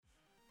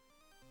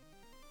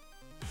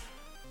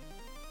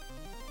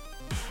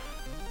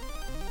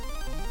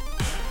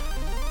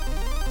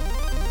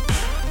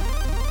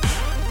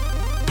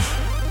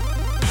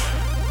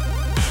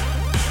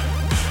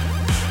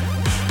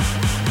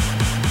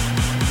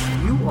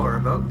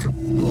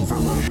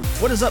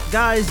What is up,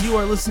 guys? You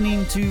are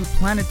listening to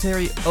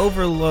Planetary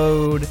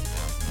Overload.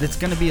 It's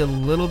going to be a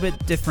little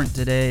bit different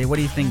today. What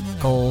do you think,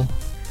 Cole?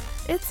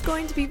 It's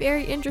going to be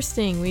very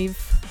interesting. We've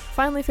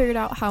finally figured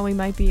out how we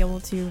might be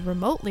able to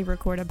remotely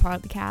record a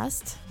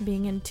podcast,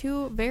 being in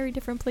two very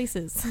different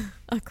places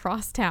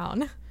across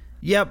town.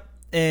 Yep,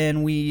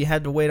 and we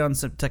had to wait on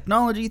some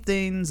technology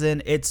things,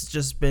 and it's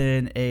just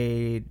been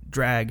a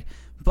drag.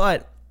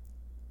 But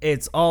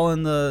it's all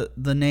in the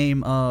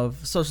name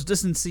of social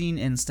distancing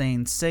and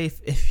staying safe.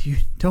 If you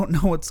don't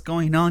know what's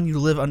going on, you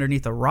live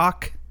underneath a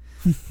rock.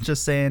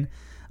 Just saying.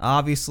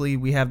 Obviously,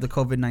 we have the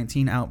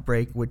COVID-19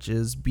 outbreak, which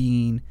is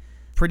being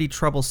pretty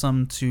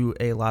troublesome to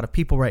a lot of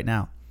people right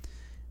now.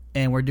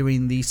 And we're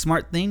doing the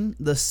smart thing,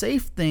 the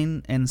safe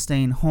thing, and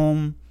staying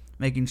home,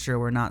 making sure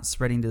we're not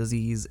spreading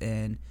disease,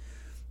 and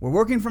we're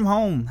working from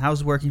home.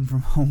 How's working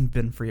from home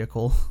been for you,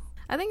 Cole?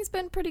 I think it's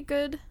been pretty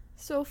good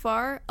so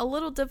far. A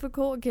little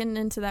difficult getting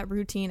into that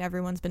routine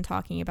everyone's been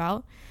talking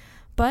about,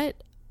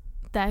 but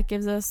that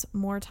gives us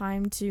more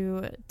time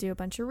to do a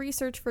bunch of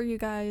research for you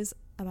guys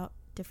about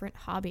different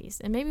hobbies,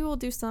 and maybe we'll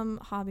do some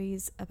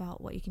hobbies about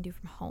what you can do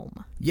from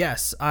home.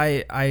 Yes,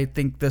 I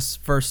think this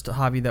first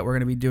hobby that we're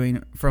going to be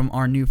doing from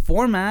our new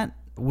format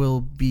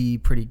will be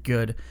pretty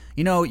good.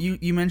 You know,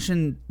 you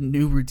mentioned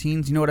new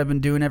routines. You know what I've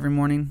been doing every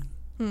morning?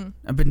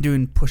 I've been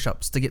doing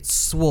push-ups to get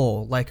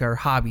swole, like our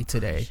hobby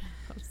today.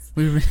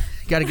 We've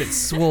got to get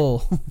swole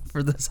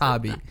for this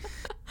hobby.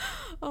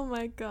 Oh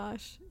my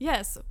gosh.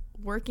 Yes,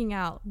 working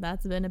out.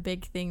 That's been a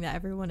big thing that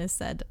everyone has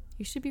said.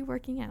 You should be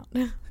working out.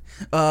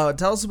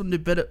 Tell us a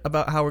bit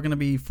about how we're going to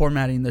be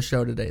formatting the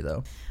show today,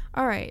 though.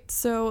 All right.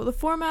 So the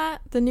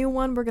format, the new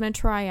one we're going to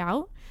try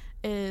out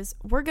is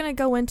we're going to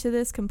go into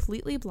this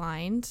completely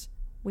blind.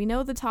 We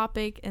know the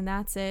topic, and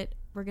that's it.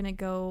 We're going to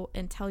go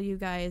and tell you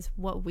guys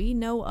what we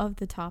know of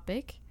the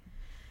topic.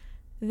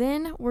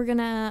 Then we're going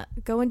to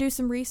go and do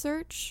some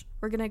research.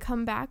 We're going to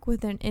come back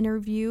with an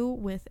interview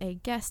with a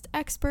guest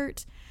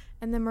expert,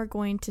 and then we're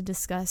going to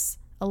discuss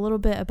a little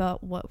bit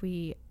about what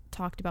we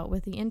talked about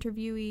with the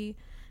interviewee,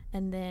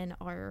 and then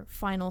our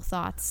final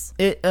thoughts.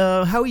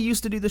 How we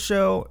used to do the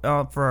show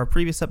for our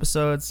previous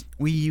episodes,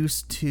 we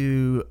used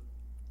to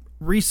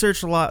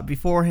research a lot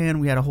beforehand.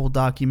 We had a whole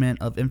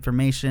document of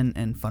information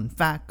and fun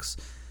facts,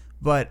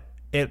 but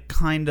it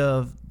kind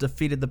of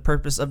defeated the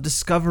purpose of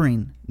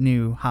discovering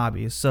new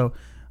hobbies. So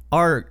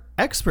our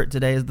expert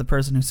today is the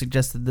person who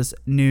suggested this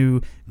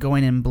new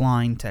going in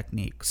blind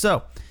technique.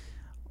 So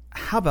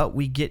how about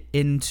we get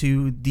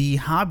into the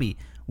hobby?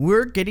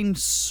 We're getting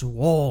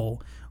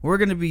swole. We're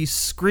going to be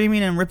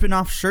screaming and ripping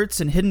off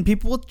shirts and hitting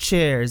people with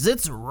chairs.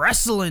 It's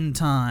wrestling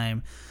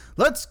time.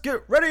 Let's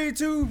get ready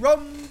to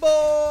rumble.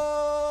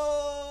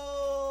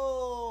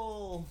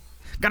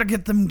 Gotta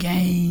get them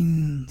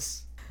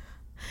gains.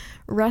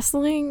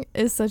 Wrestling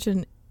is such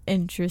an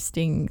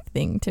interesting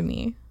thing to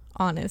me,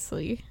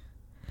 honestly.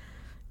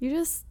 You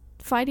just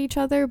fight each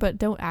other, but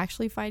don't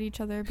actually fight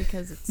each other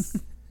because it's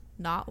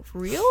not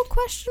real, ?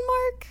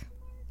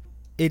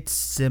 It's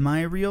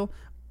semi-real.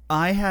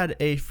 I had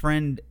a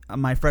friend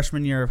my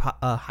freshman year of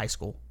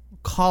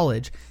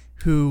college,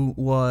 who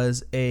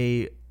was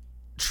a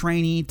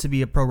trainee to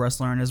be a pro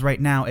wrestler and is right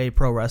now a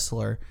pro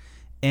wrestler.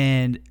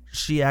 And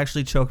she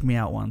actually choked me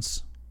out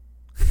once.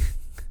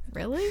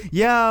 Really?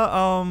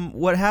 Yeah.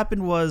 What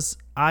happened was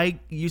I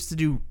used to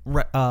do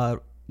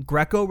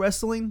Greco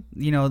wrestling.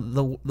 You know,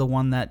 the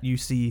one that you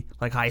see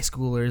like high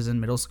schoolers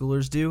and middle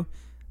schoolers do.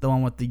 The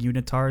one with the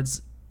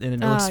unitards, and it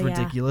looks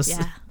ridiculous.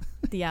 Yeah.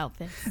 The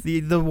outfits.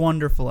 the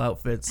wonderful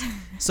outfits.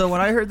 So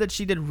when I heard that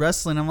she did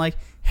wrestling, I'm like,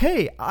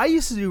 hey, I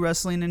used to do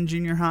wrestling in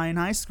junior high and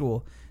high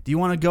school. Do you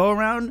want to go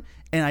around?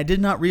 And I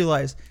did not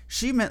realize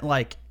she meant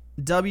like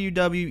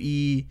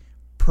WWE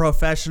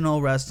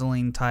professional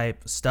wrestling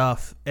type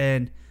stuff.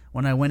 And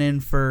when I went in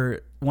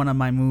for one of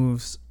my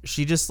moves,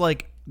 she just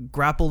like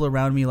grappled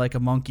around me like a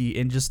monkey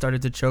and just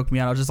started to choke me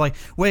out. I was just like,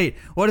 wait,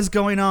 what is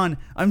going on?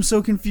 I'm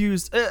so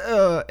confused.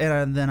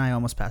 And then I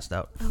almost passed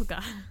out. Oh,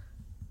 God.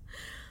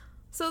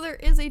 So there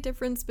is a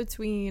difference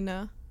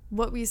between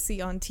what we see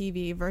on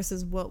TV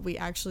versus what we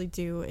actually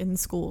do in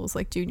schools,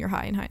 like junior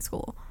high and high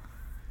school.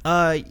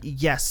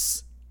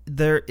 Yes,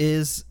 there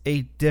is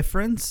a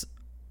difference.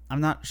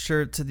 I'm not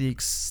sure to the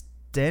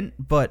extent,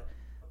 but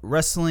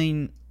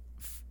wrestling,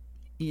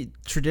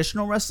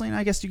 traditional wrestling,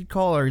 I guess you could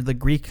call, or the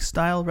Greek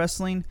style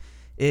wrestling,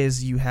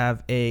 is you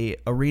have a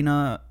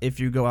arena. If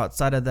you go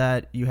outside of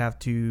that, you have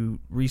to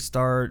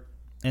restart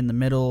in the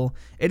middle.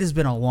 It has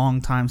been a long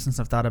time since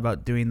I've thought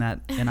about doing that,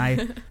 and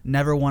I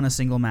never won a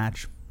single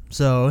match.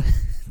 So it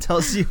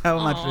tells you how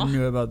much I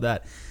knew about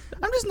that.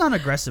 I'm just not an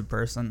aggressive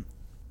person.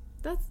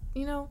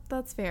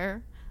 That's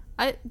fair.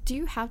 Do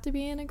you have to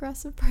be an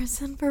aggressive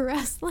person for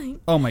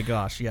wrestling? Oh my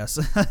gosh, yes.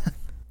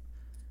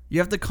 You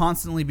have to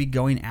constantly be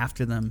going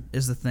after them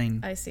is the thing.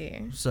 I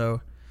see.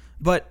 So,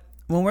 but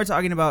when we're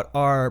talking about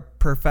our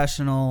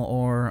professional,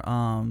 or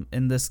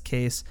in this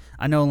case,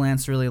 I know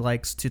Lance really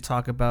likes to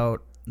talk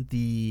about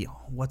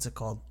what's it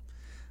called?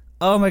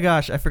 Oh my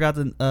gosh, I forgot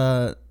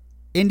the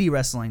indie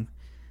wrestling.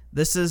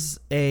 This is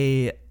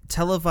a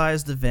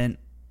televised event.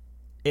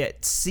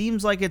 It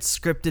seems like it's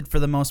scripted for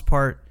the most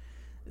part.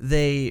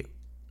 They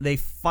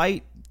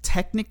fight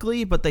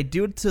technically, but they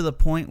do it to the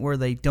point where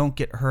they don't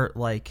get hurt,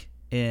 like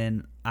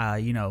in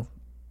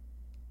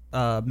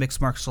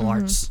mixed martial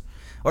arts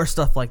or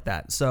stuff like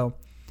that. So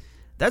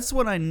that's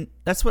what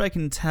I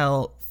can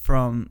tell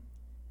from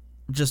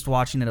just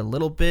watching it a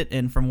little bit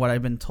and from what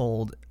I've been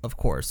told, of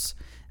course,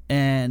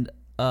 and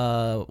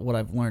what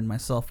I've learned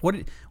myself. What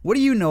do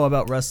you know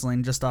about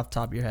wrestling, just off the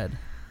top of your head?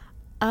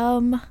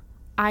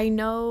 I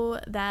know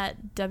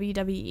that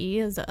WWE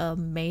is a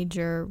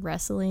major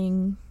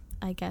wrestling,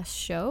 I guess,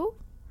 show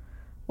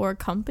or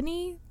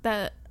company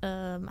that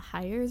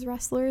hires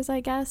wrestlers, I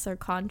guess, or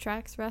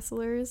contracts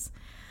wrestlers.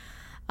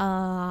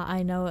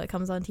 I know it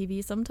comes on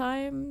TV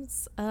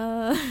sometimes.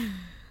 I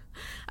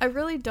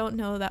really don't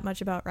know that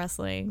much about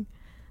wrestling.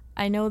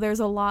 I know there's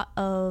a lot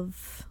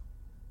of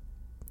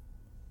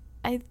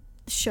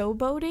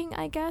showboating,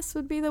 I guess,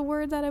 would be the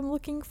word that I'm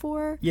looking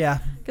for. Yeah.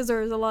 Because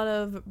there's a lot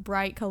of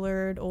bright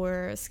colored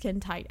or skin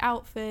tight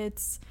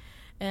outfits,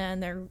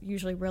 and they're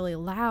usually really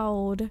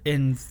loud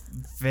And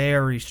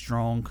very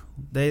strong.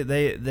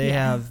 They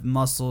have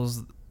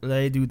muscles.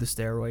 They do the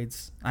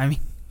steroids. I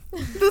mean,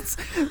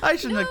 I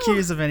shouldn't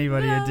accuse of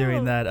anybody of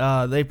doing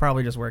that. They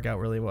probably just work out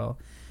really well.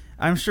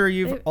 I'm sure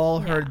you've all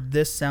heard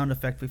this sound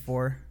effect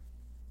before.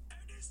 And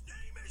his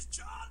name is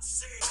John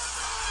C.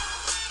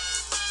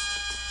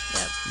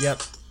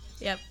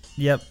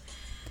 Yep.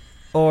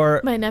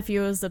 Or My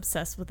nephew is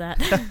obsessed with that.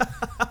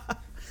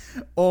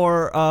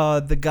 or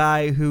the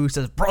guy who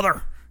says,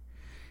 "Brother,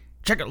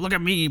 check it. Look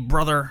at me,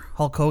 brother."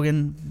 Hulk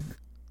Hogan.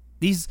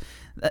 These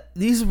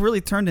really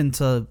turned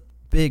into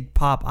big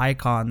pop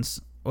icons,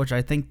 which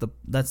I think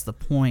that's the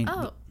point.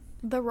 Oh,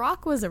 The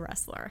Rock was a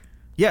wrestler.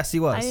 Yes,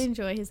 he was. I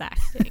enjoy his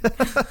acting.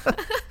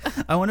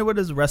 I wonder what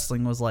his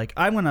wrestling was like.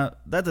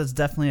 That is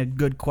definitely a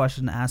good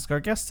question to ask our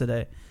guest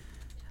today.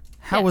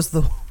 How was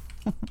the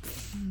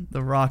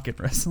Rock at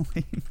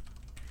wrestling?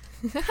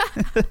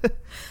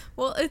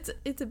 Well,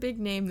 it's a big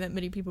name that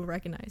many people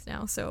recognize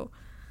now. So,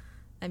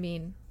 I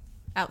mean,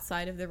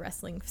 outside of the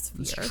wrestling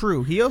sphere, It's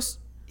true.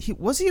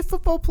 Was he a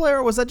football player,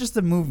 or was that just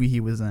a movie he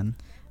was in?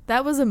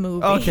 that was a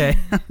movie. Okay.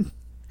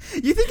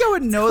 You think I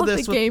would know Called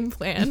this? The Game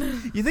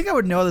Plan. You think I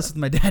would know this with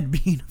my dad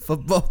being a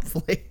football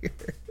player?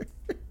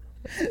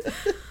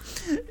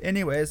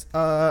 Anyways,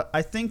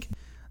 I think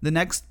the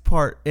next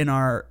part in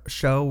our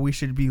show, we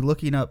should be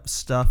looking up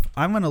stuff.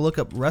 I'm going to look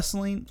up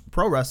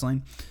pro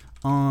wrestling,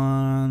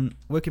 on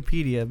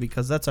Wikipedia,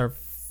 because that's our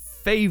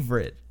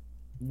favorite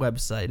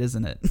website,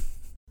 isn't it?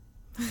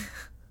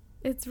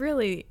 It's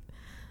really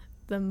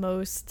the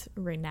most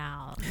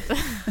renowned.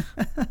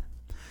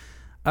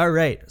 All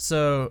right,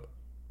 so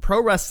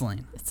pro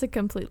wrestling. It's a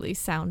completely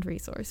sound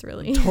resource,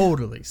 really.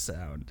 Totally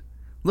sound.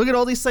 Look at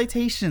all these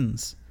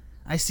citations.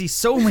 I see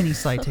so many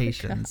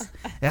citations.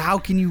 How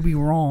can you be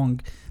wrong?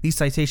 These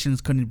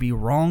citations couldn't be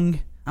wrong.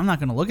 I'm not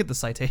going to look at the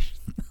citation.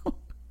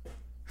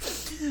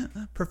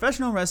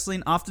 Professional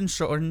wrestling, often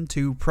shortened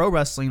to pro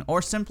wrestling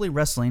or simply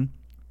wrestling,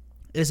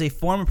 is a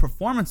form of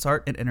performance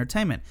art and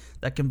entertainment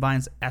that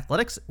combines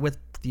athletics with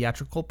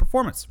theatrical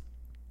performance.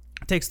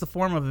 It takes the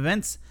form of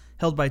events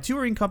held by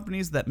touring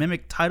companies that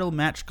mimic title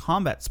match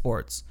combat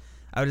sports.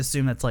 I would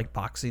assume that's like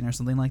boxing or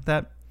something like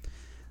that.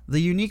 The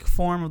unique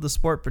form of the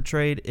sport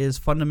portrayed is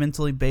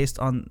fundamentally based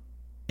on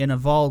and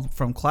evolved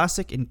from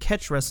classic and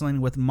catch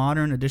wrestling with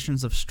modern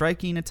additions of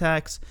striking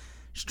attacks,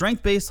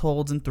 strength-based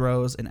holds and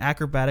throws, and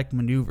acrobatic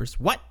maneuvers.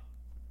 What?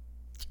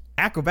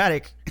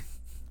 Acrobatic?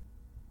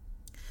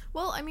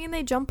 Well, I mean,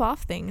 they jump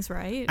off things,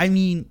 right? I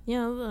mean... You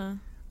know,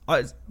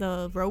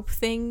 the rope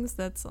things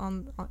that's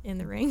in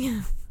the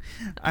ring.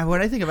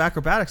 When I think of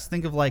acrobatics, I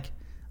think of like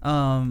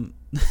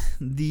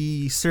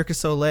the Cirque du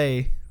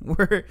Soleil,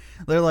 where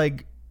they're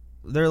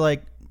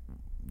like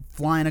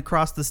flying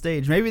across the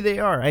stage. Maybe they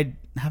are. I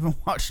haven't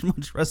watched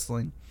much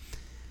wrestling.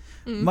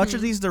 Mm-hmm. Much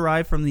of these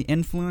derive from the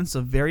influence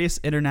of various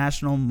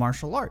international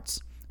martial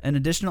arts. An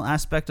additional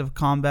aspect of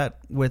combat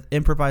with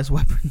improvised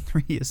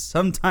weaponry is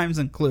sometimes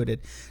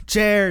included.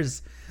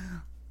 Chairs!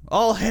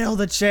 All hail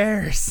the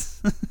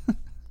chairs!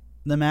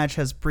 The match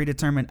has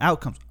predetermined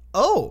outcomes.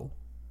 Oh!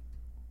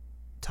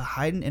 To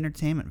heighten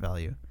entertainment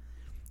value.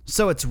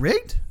 So it's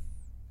rigged?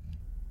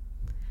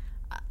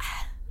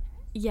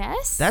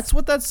 Yes. That's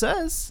what that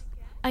says.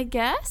 I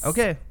guess.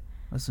 Okay.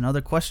 That's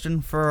another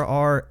question for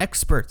our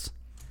experts.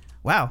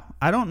 Wow.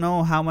 I don't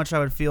know how much I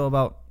would feel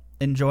about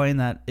enjoying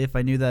that if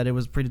I knew that it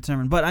was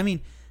predetermined. But, I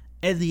mean,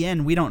 at the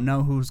end, we don't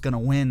know who's going to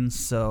win,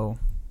 so...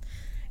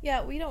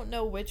 Yeah, we don't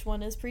know which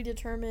one is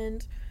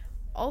predetermined.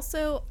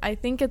 Also, I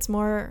think it's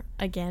more,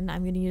 again,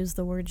 I'm going to use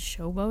the word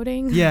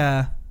showboating.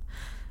 Yeah.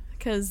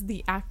 Because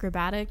the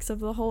acrobatics of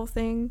the whole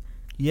thing.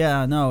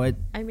 Yeah, no,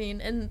 I mean,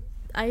 and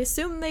I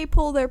assume they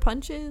pull their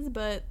punches,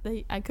 but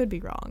I could be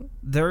wrong.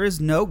 There is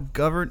no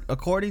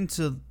according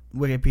to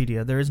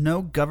Wikipedia, there is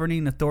no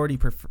governing authority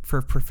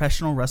for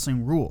professional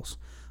wrestling rules.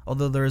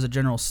 Although there is a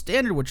general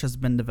standard which has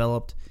been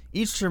developed,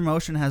 each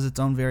promotion has its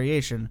own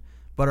variation,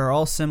 but are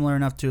all similar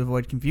enough to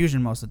avoid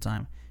confusion most of the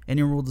time.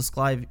 Any rule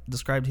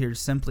described here is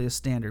simply a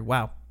standard.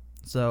 Wow.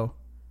 So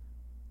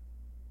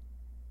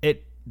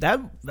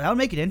that would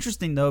make it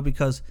interesting though,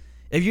 because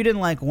if you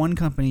didn't like one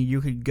company,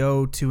 you could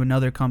go to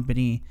another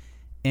company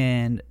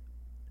and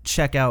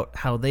check out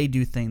how they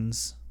do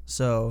things.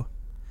 So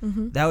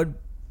that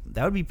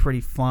would be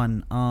pretty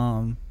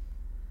fun.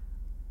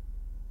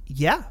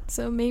 Yeah.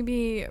 So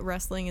maybe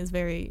wrestling is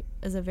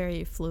a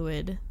very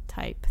fluid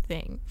type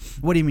thing.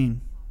 What do you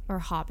mean? Or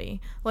hobby.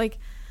 Like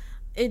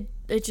it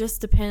just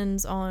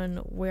depends on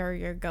where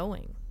you're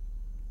going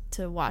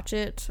to watch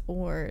it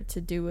or to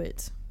do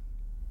it.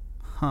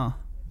 Huh.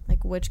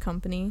 Like which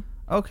company.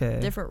 Okay.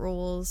 Different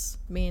rules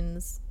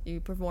means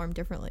you perform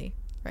differently,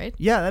 right?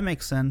 Yeah, that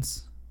makes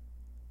sense.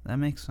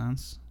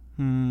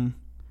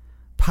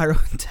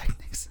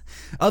 Pyrotechnics.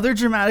 Other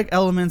dramatic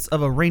elements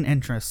of a rain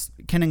entrance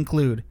can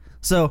include.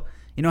 So,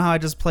 you know how I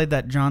just played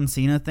that John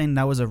Cena thing?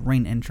 That was a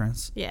rain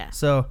entrance. Yeah.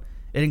 So,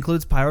 it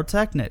includes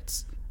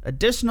pyrotechnics,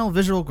 additional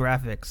visual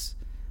graphics,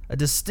 a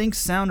distinct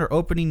sound or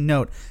opening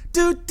note.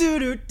 Do do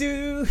do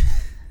do.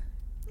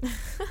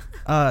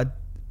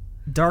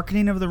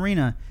 Darkening of the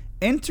arena.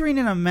 Entering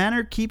in a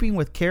manner keeping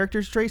with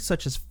character traits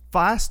such as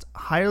fast,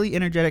 highly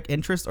energetic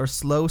interest or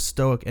slow,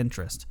 stoic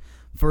interest.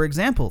 For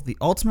example, the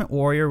Ultimate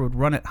Warrior would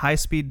run at high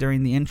speed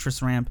during the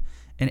entrance ramp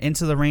and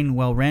into the ring,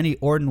 while Randy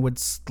Orton would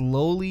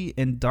slowly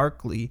and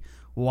darkly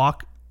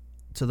walk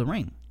to the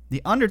ring.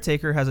 The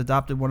Undertaker has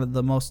adopted one of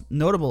the most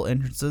notable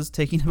entrances,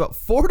 taking about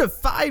 4 to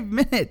 5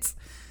 minutes,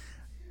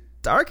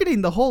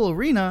 darkening the whole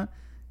arena.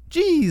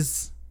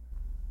 Jeez.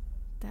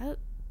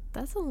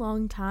 That's a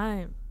long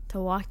time to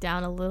walk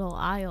down a little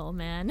aisle,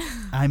 man.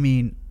 I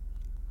mean,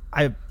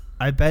 I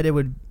bet it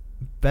would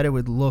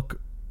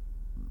look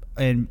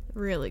and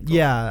really cool.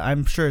 Yeah,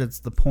 I'm sure that's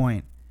the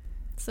point.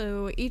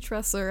 So each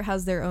wrestler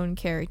has their own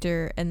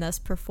character and thus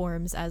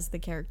performs as the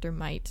character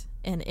might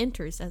and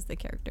enters as the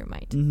character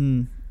might.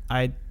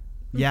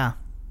 Yeah.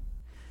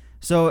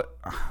 So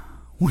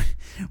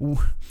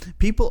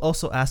people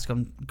also ask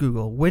on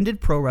Google, when did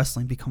pro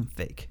wrestling become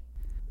fake?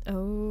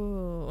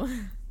 Oh.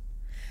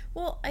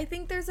 Well, I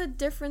think there's a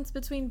difference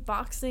between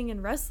boxing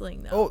and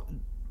wrestling, though. Oh,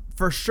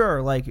 for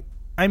sure. Like,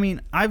 I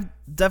mean, I've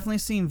definitely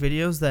seen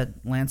videos that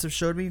Lance have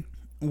showed me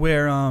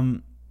where,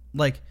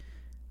 like,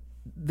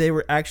 they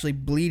were actually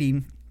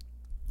bleeding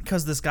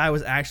because this guy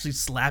was actually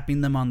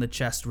slapping them on the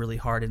chest really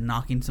hard and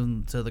knocking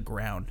them to the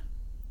ground.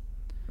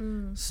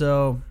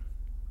 So,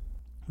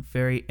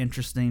 very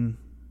interesting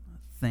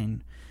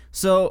thing.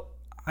 So,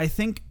 I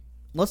think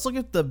let's look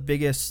at the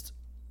biggest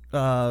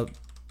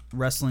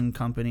wrestling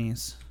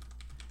companies.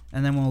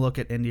 And then we'll look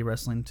at indie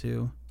wrestling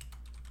too.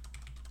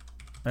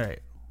 All right.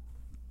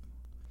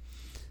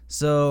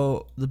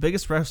 So the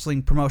biggest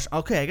wrestling promotion.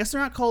 Okay, I guess they're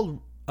not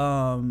called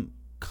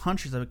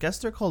countries. I guess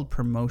they're called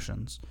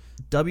promotions.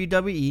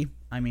 WWE.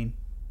 I mean,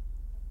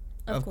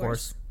 of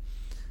course.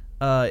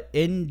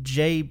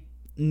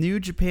 New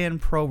Japan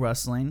Pro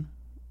Wrestling.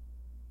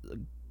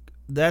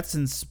 That's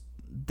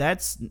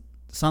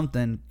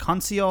something.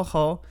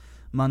 Consejo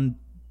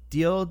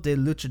Mundial de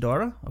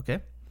Luchadora. Okay.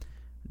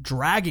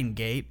 Dragon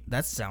Gate,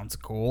 that sounds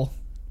cool.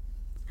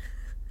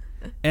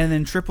 And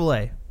then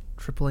AAA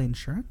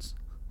Insurance.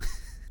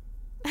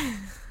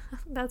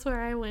 That's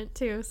where I went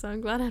too, so I'm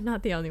glad I'm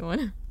not the only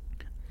one.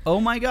 Oh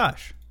my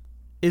gosh.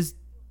 Does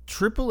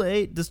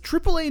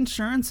AAA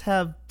Insurance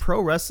have pro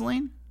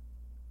wrestling?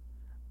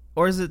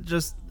 Or is it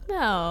just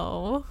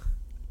No.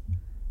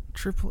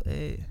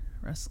 AAA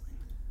wrestling?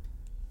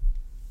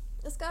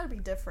 It's gotta be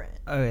different.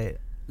 Okay.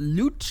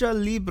 Lucha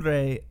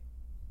Libre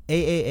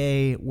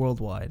AAA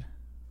Worldwide.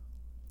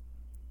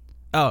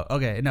 Oh,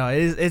 okay. No,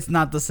 it's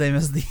not the same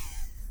as the...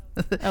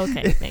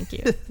 Okay, thank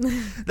you.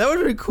 That would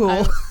have been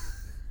cool.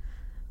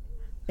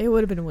 It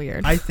would have been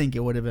weird. I think it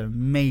would have been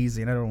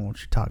amazing. I don't know what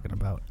you're talking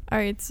about. All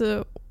right,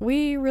 so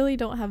we really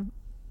don't have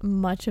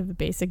much of a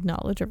basic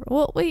knowledge of...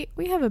 Well, we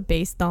have a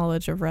base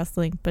knowledge of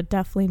wrestling, but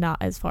definitely not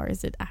as far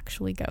as it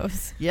actually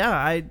goes. Yeah,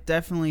 I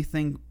definitely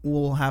think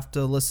we'll have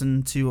to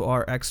listen to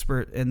our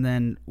expert, and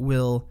then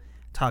we'll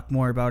talk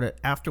more about it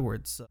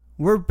afterwards.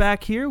 We're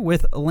back here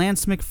with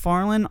Lance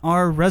McFarlane,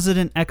 our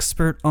resident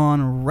expert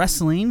on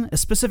wrestling,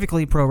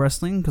 specifically pro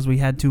wrestling, because we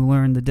had to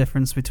learn the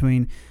difference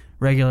between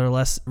regular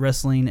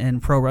wrestling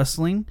and pro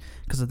wrestling,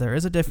 because there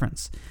is a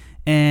difference.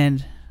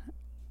 And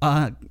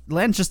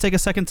Lance, just take a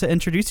second to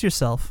introduce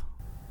yourself.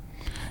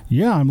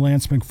 Yeah, I'm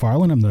Lance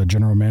McFarlane. I'm the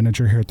general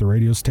manager here at the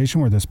radio station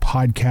where this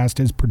podcast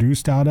is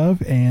produced out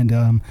of.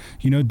 And,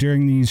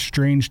 during these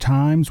strange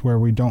times where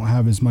we don't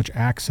have as much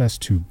access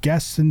to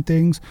guests and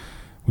things,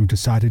 we've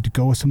decided to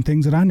go with some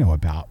things that I know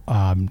about.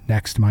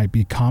 Next might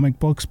be comic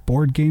books,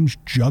 board games,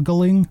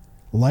 juggling,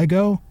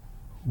 Lego.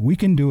 We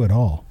can do it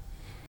all.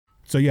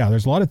 So, yeah,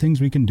 there's a lot of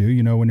things we can do,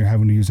 when you're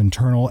having to use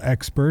internal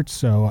experts.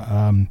 So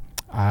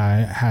I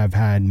have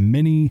had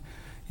many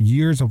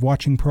years of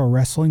watching pro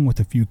wrestling with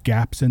a few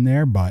gaps in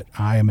there, but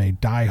I am a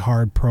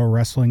diehard pro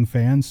wrestling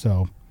fan,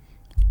 so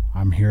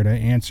I'm here to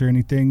answer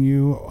anything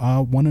you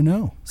want to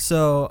know.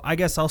 So I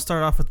guess I'll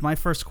start off with my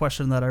first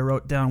question that I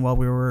wrote down while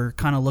we were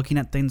kind of looking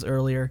at things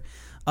earlier.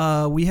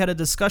 we had a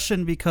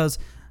discussion because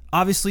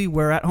obviously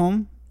we're at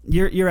home.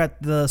 You're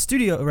at the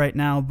studio right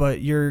now,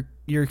 but you're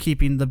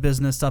keeping the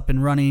business up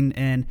and running,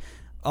 and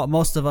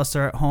most of us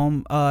are at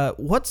home.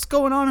 What's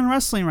going on in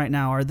wrestling right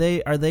now? Are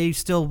they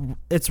still?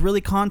 It's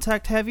really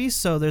contact heavy,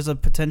 so there's a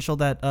potential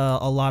that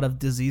a lot of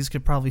disease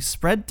could probably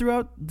spread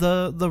throughout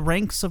the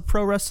ranks of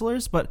pro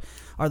wrestlers. But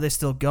are they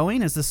still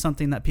going? Is this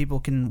something that people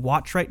can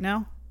watch right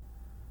now?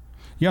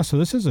 Yeah, so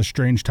this is a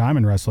strange time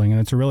in wrestling, and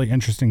it's a really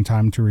interesting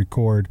time to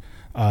record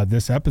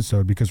this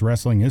episode because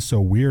wrestling is so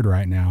weird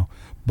right now.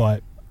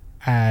 But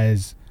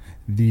as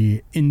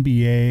the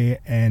NBA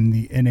and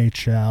the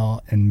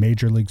NHL and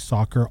Major League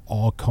Soccer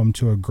all come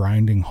to a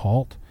grinding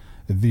halt,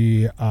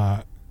 the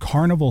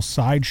carnival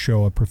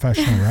sideshow of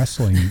professional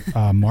wrestling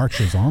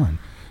marches on.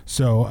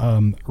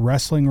 So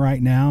wrestling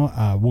right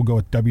now, we'll go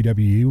with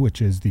WWE,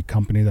 which is the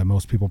company that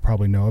most people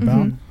probably know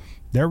about. Mm-hmm.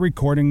 They're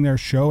recording their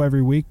show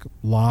every week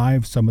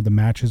live. Some of the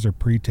matches are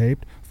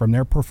pre-taped from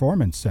their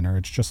performance center.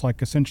 It's just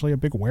like essentially a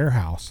big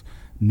warehouse.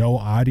 No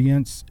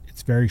audience.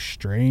 It's very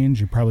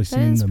strange. You've probably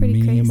seen the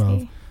meme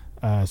crazy.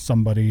 Of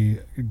somebody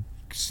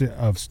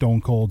of Stone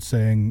Cold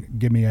saying,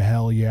 "Give me a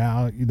hell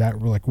yeah," that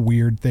like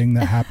weird thing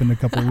that happened a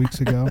couple of weeks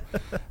ago.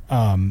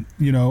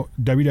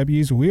 WWE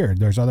is weird.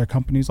 There's other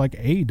companies like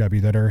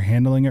AEW that are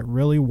handling it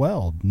really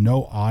well.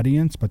 No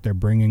audience, but they're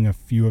bringing a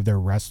few of their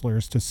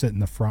wrestlers to sit in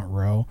the front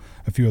row,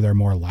 a few of their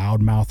more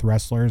loudmouth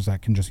wrestlers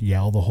that can just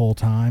yell the whole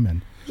time,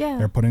 and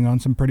they're putting on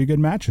some pretty good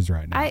matches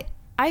right now.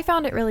 I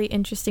found it really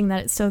interesting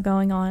that it's still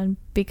going on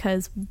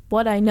because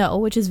what I know,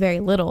 which is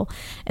very little,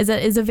 is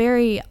that it's a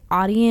very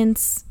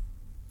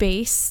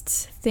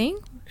audience-based thing.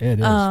 It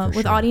is,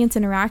 with audience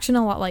interaction,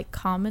 a lot like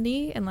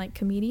comedy and like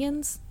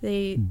comedians.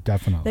 They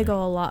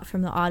go a lot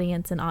from the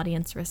audience and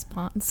audience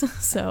response.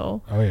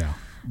 So. Oh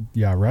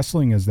yeah,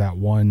 wrestling is that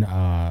one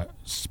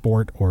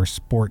sport or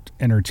sport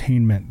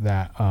entertainment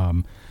that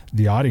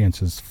the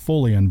audience is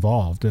fully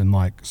involved in.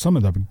 Like some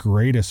of the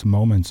greatest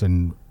moments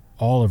in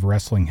all of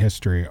wrestling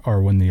history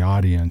are when the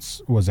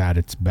audience was at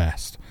its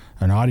best.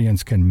 An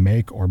audience can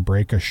make or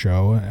break a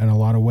show in a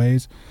lot of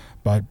ways,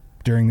 but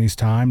during these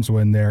times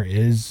when there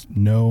is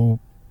no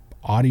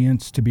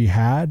audience to be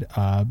had,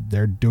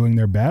 they're doing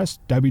their best.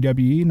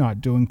 WWE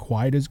not doing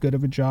quite as good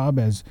of a job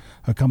as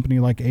a company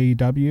like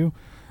AEW.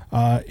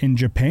 In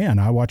Japan,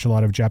 I watch a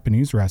lot of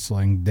Japanese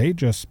wrestling. They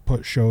just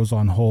put shows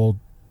on hold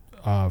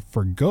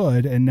for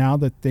good, and now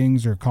that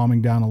things are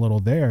calming down a little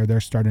there,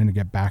 they're starting to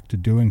get back to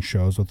doing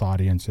shows with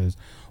audiences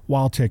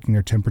while taking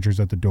their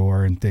temperatures at the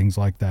door and things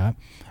like that.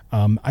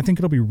 I think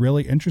it'll be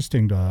really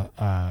interesting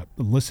to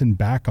listen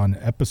back on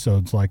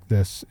episodes like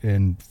this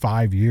in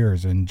 5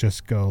 years and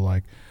just go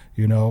like,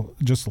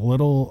 just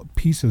little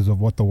pieces of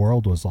what the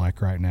world was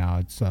like right now.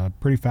 It's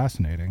pretty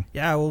fascinating.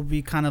 Yeah, it will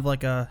be kind of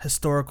like a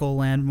historical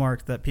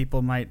landmark that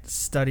people might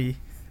study,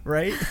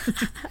 right?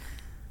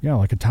 Yeah,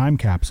 like a time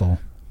capsule.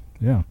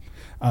 Yeah.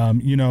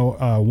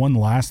 One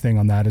last thing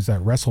on that is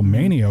that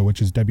WrestleMania,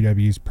 which is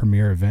WWE's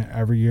premier event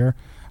every year,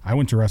 I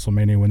went to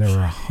WrestleMania when there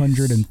were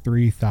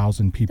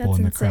 103,000 people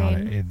in the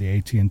crowd at the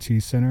AT&T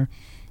Center.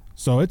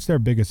 So it's their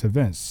biggest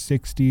event,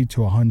 60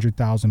 to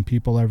 100,000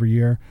 people every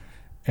year.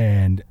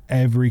 And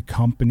every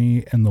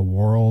company in the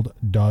world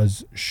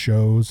does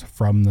shows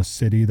from the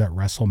city that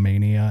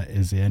WrestleMania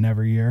is in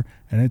every year.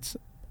 And it's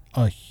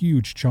a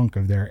huge chunk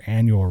of their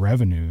annual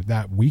revenue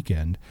that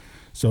weekend.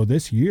 So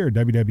this year,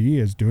 WWE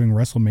is doing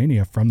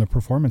WrestleMania from the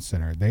Performance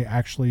Center. They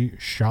actually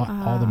shot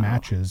all the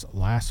matches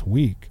last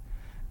week,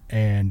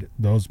 and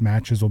those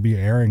matches will be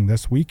airing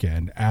this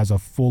weekend as a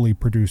fully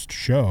produced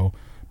show.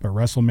 But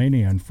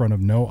WrestleMania in front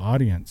of no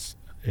audience,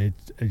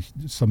 it's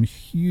some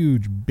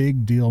huge,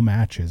 big deal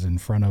matches in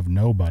front of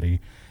nobody,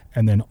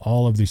 and then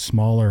all of the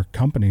smaller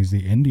companies,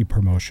 the indie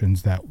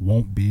promotions that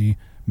won't be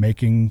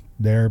making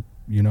their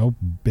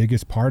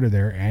biggest part of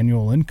their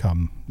annual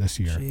income this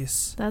year.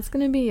 Jeez. That's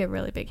going to be a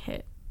really big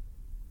hit.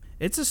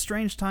 It's a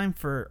strange time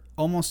for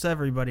almost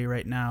everybody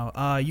right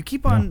now. You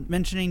keep on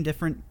mentioning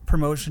different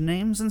promotion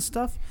names and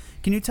stuff.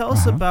 Can you tell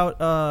us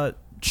about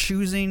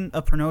choosing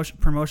a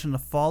promotion to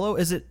follow?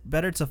 Is it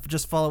better to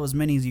just follow as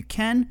many as you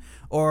can?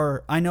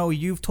 Or I know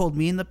you've told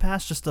me in the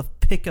past just to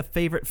pick a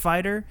favorite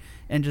fighter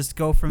and just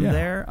go from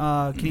there.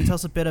 Can you tell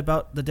us a bit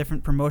about the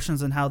different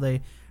promotions and how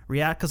they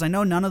react? Because I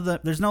know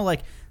there's no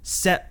like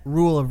set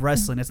rule of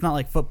wrestling. It's not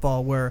like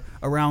football where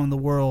around the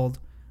world,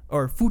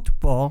 or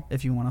football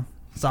if you want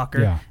to,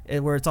 soccer,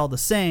 where it's all the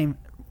same.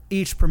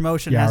 Each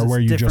promotion has where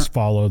you just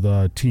follow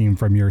the team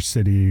from your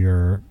city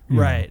or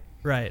right.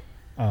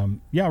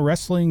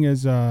 Wrestling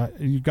is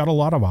you've got a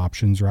lot of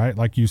options, right?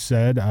 Like you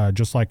said,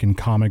 just like in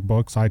comic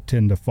books, I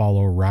tend to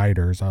follow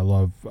writers. I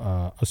love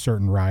a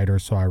certain writer,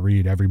 so I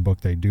read every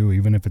book they do,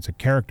 even if it's a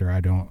character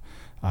I don't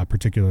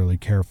particularly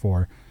care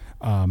for.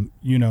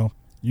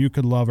 You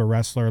could love a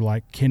wrestler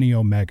like Kenny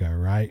Omega,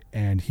 right?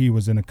 And he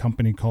was in a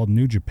company called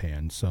New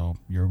Japan, so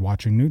you're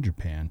watching New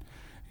Japan.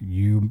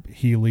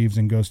 He leaves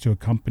and goes to a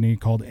company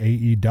called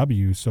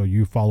AEW, so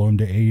you follow him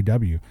to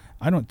AEW.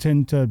 I don't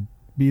tend to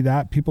be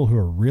that. People who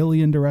are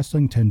really into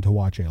wrestling tend to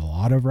watch a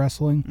lot of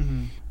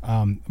wrestling.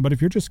 But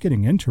if you're just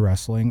getting into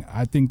wrestling,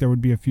 I think there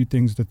would be a few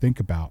things to think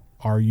about.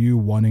 Are you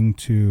wanting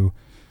to,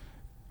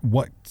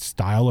 what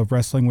style of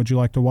wrestling would you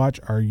like to watch?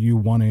 Are you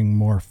wanting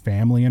more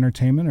family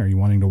entertainment? Are you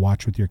wanting to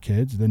watch with your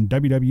kids? Then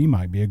WWE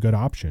might be a good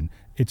option.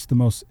 It's the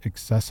most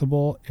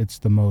accessible. It's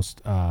the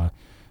most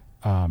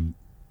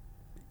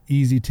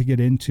easy to get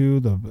into,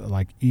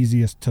 the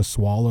easiest to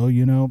swallow,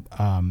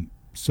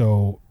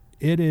 so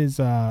it is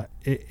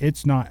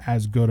it's not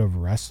as good of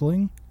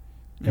wrestling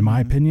in my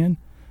opinion.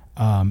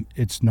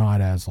 It's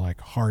not as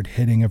hard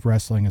hitting of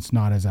wrestling. It's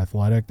not as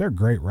athletic. They're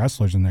great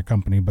wrestlers in their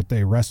company, but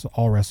they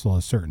all wrestle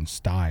a certain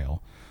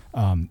style.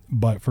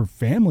 But for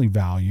family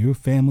value,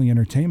 family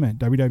entertainment,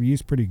 WWE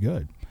is pretty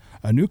good.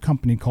 A new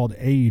company called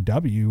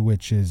AEW,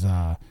 which is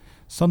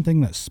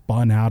something that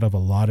spun out of a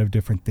lot of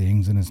different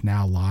things and is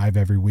now live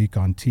every week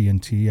on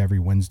TNT every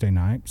Wednesday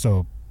night.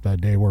 So the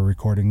day we're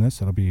recording this,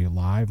 it'll be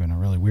live in a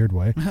really weird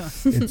way.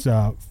 It's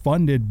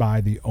funded by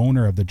the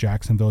owner of the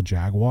Jacksonville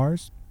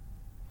Jaguars.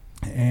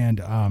 And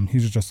he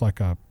was just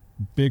a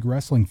big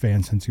wrestling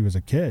fan since he was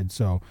a kid.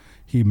 So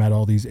he met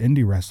all these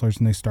indie wrestlers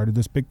and they started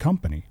this big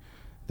company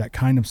that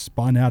kind of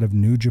spun out of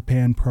New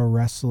Japan Pro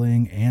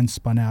Wrestling and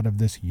spun out of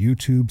this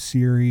YouTube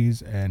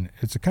series. And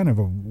it's a kind of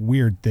a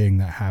weird thing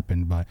that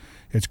happened, but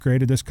it's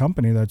created this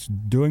company that's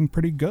doing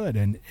pretty good.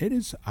 And it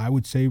is, I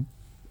would say,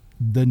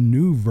 the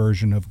new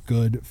version of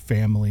good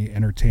family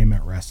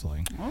entertainment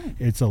wrestling. Oh.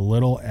 It's a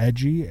little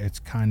edgy. It's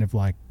kind of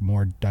like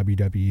more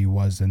WWE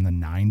was in the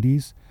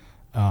 90s.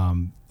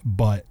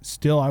 But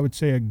still, I would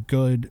say a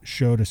good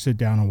show to sit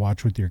down and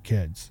watch with your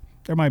kids.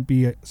 There might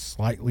be a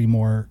slightly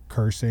more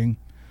cursing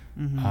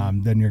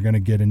than you're going to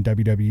get in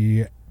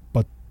WWE,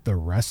 but the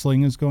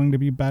wrestling is going to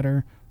be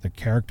better. The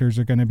characters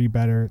are going to be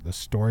better. The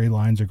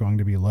storylines are going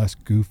to be less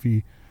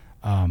goofy.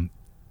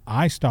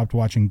 I stopped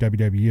watching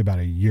WWE about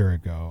a year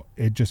ago.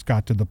 It just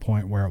got to the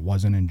point where it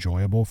wasn't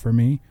enjoyable for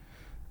me,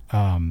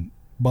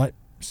 but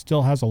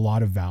still has a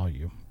lot of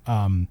value.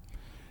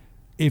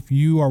 If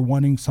you are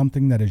wanting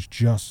something that is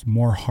just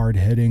more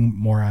hard-hitting,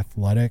 more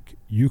athletic,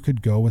 you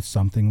could go with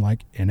something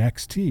like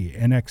NXT.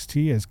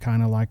 NXT is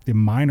kind of like the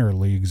minor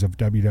leagues of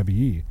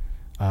WWE.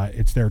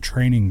 It's their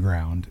training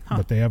ground,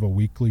 but they have a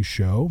weekly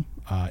show.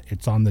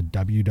 It's on the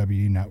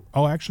WWE network.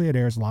 Oh, actually, it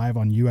airs live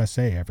on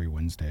USA every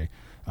Wednesday.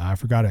 I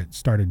forgot it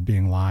started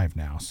being live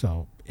now.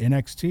 So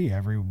NXT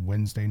every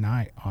Wednesday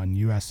night on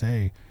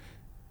USA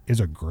is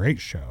a great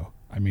show.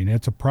 I mean,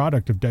 it's a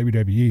product of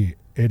WWE.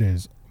 It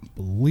is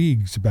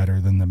leagues better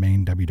than the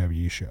main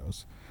WWE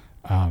shows.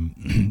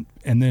 And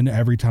then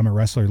every time a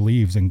wrestler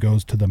leaves and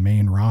goes to the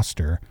main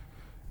roster,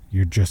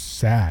 you're just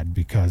sad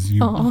because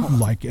you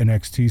like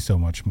NXT so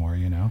much more,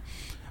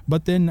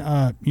 But then,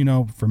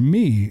 for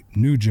me,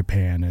 New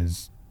Japan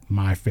is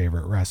my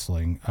favorite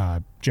wrestling.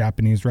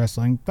 Japanese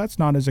wrestling, that's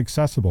not as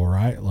accessible,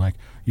 right?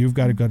 You've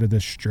got to go to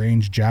this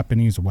strange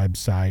Japanese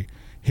website,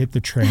 hit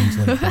the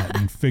translate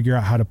button, figure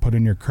out how to put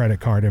in your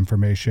credit card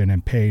information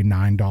and pay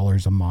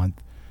 $9 a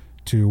month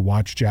to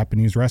watch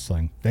Japanese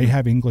wrestling. They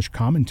have English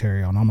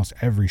commentary on almost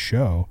every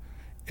show.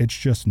 It's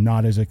just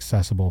not as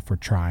accessible for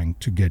trying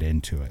to get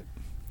into it.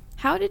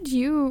 How did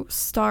you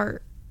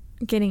start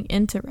getting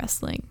into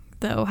wrestling,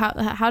 though?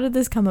 How did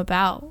this come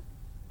about?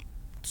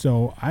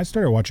 So I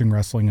started watching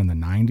wrestling in the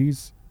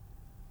 90s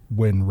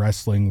when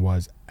wrestling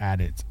was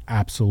at its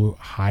absolute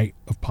height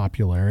of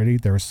popularity.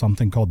 There was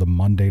something called the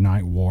Monday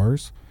Night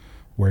Wars,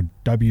 where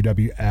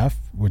WWF,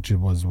 which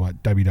was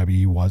what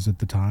WWE was at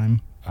the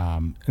time,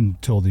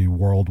 until the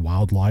World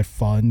Wildlife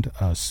Fund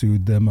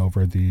sued them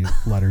over the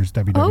letters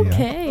WWF.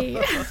 Okay.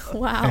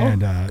 Wow.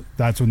 And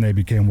that's when they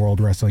became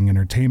World Wrestling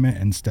Entertainment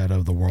instead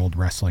of the World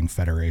Wrestling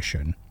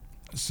Federation.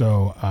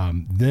 So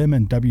them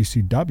and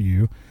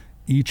WCW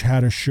each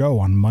had a show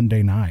on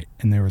Monday night,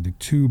 and they were the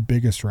two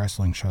biggest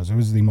wrestling shows. It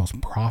was the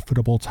most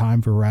profitable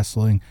time for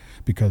wrestling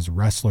because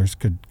wrestlers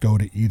could go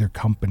to either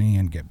company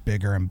and get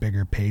bigger and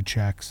bigger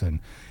paychecks, and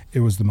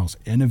it was the most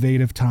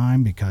innovative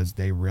time because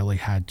they really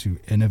had to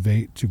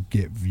innovate to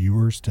get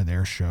viewers to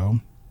their show.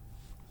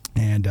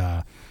 And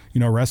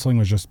wrestling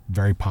was just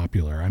very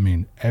popular. I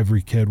mean,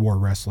 every kid wore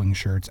wrestling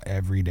shirts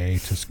every day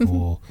to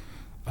school.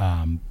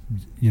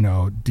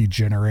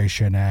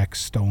 Degeneration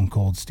X, Stone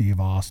Cold Steve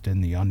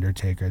Austin, The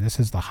Undertaker. This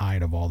is the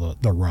height of all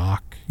the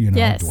Rock,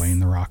 yes. Dwayne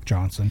The Rock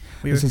Johnson.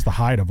 This is the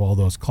height of all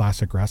those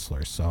classic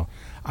wrestlers. So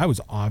I was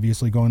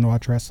obviously going to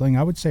watch wrestling.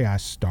 I would say I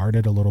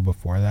started a little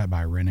before that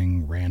by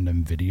renting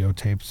random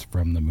videotapes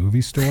from the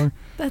movie store.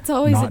 That's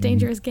always a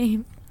dangerous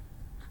game.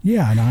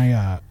 Yeah, and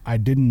I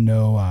didn't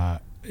know.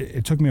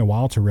 It took me a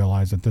while to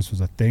realize that this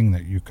was a thing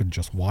that you could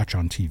just watch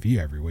on TV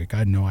every week. I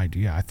had no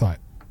idea. I thought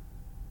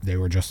they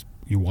were just,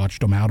 you watched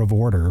them out of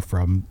order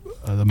from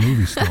the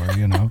movie store,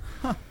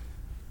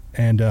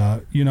 And,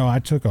 I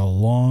took a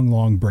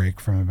long break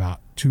from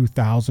about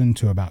 2000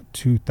 to about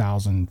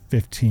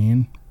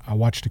 2015. I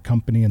watched a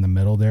company in the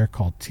middle there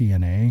called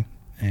TNA.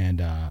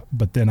 And,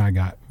 but then I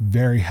got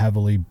very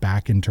heavily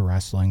back into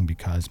wrestling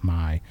because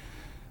my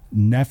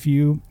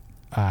nephew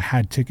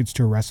had tickets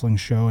to a wrestling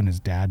show, and his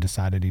dad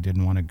decided he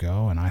didn't want to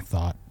go. And I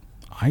thought,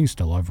 I used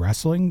to love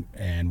wrestling,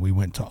 and we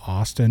went to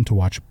Austin to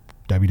watch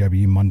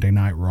WWE Monday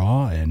Night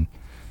Raw, and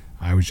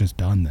I was just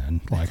done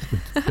then. Like,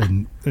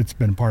 it's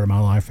been part of my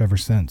life ever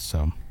since.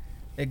 So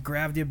It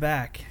grabbed you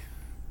back.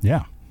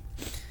 yeah.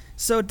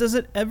 So does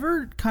it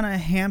ever kind of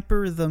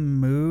hamper the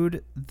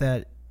mood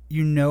that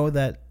you know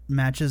that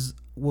matches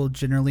will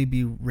generally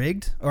be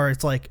rigged, or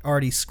it's like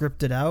already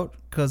scripted out?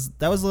 Because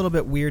that was a little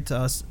bit weird to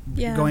us,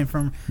 Yeah. going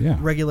from Yeah.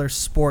 regular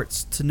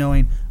sports to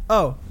knowing,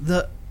 oh,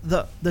 the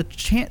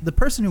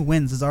person who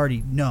wins is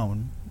already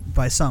known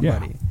by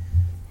somebody.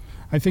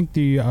 I think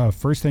the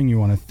first thing you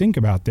want to think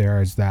about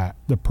there is that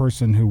the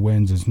person who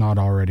wins is not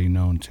already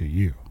known to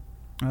you.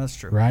 Oh, that's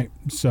true. Right.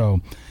 So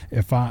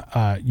if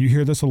you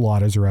hear this a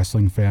lot as a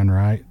wrestling fan,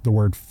 right? The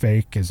word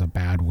fake is a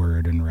bad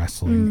word in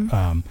wrestling.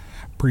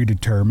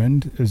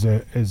 Predetermined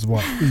is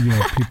what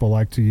people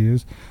like to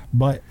use,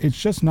 but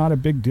it's just not a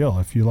big deal.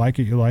 If you like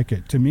it, you like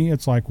it. To me,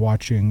 it's like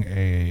watching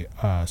a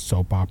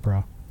soap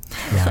opera.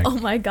 Like, Oh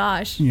my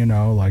gosh.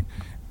 like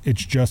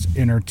it's just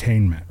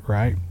entertainment,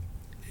 right?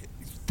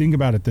 Think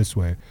about it this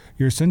way.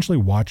 You're essentially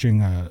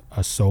watching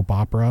a soap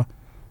opera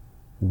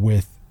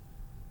with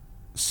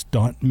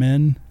stunt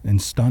men and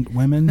stunt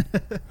women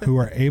who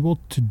are able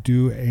to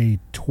do a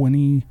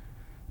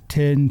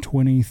 10,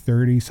 20,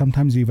 30,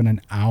 sometimes even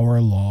an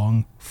hour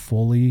long,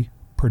 fully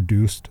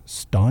produced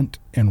stunt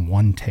in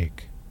one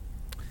take.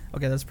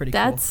 Okay, that's pretty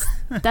That's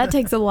cool. that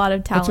takes a lot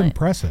of talent. That's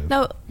impressive.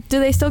 Now, do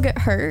they still get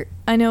hurt?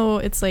 I know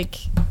it's like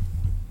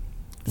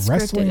scripted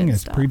Wrestling and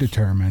is stuff.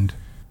 predetermined,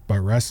 but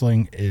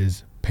wrestling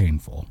is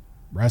painful.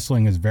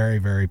 Wrestling is very,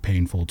 very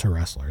painful to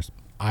wrestlers.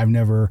 I've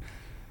never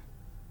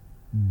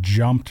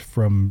jumped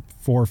from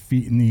 4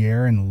 feet in the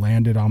air and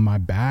landed on my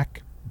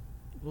back,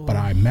 but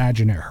I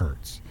imagine it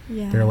hurts.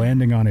 Yeah. They're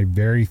landing on a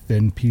very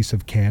thin piece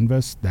of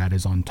canvas that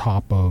is on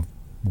top of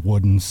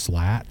wooden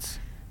slats.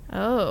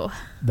 Oh.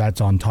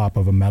 That's on top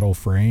of a metal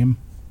frame.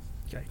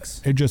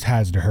 Yikes. It just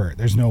has to hurt.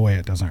 There's no way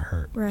it doesn't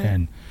hurt. Right.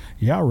 And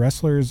yeah,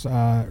 wrestlers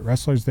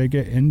they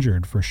get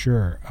injured for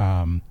sure.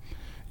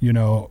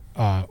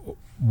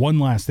 One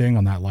last thing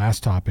on that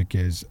last topic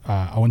is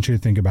I want you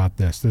to think about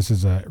this. This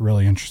is a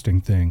really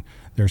interesting thing.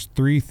 There's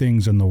 3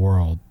 things in the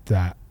world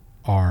that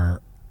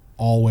are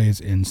always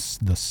in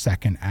the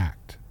second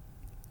act.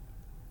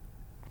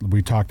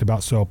 We talked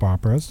about soap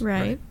operas.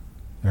 Right.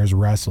 There's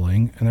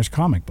wrestling, and there's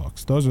comic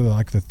books. Those are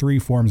like the 3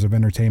 forms of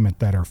entertainment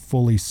that are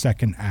fully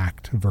second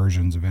act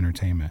versions of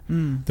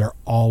entertainment. They're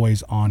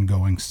always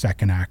ongoing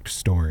second act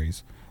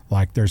stories.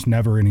 Like there's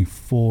never any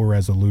full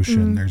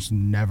resolution. There's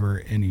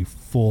never any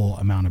full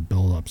amount of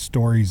build-up.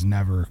 Stories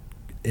never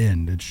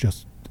end. It's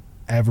just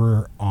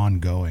ever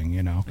ongoing,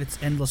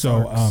 It's endless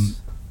So,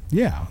 arcs.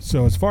 yeah.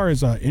 So as far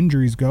as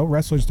injuries go,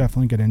 wrestlers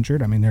definitely get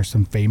injured. I mean, there's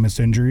some famous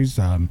injuries.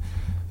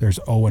 There's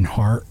Owen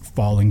Hart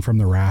falling from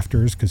the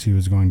rafters because he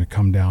was going to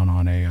come down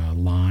on a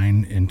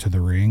line into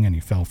the ring, and he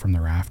fell from the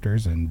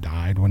rafters and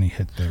died when he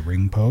hit the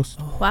ring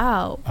post.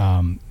 Wow.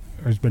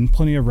 There's been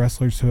plenty of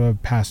wrestlers who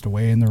have passed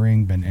away in the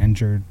ring, been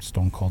injured.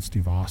 Stone Cold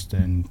Steve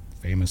Austin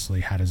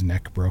famously had his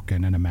neck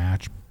broken in a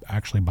match,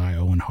 actually by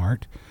Owen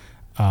Hart.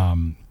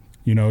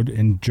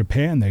 In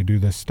Japan, they do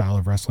this style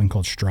of wrestling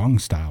called strong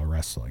style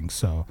wrestling.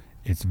 So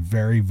it's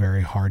very,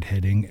 very hard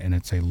hitting, and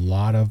it's a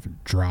lot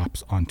of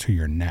drops onto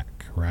your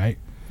neck, right?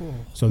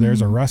 So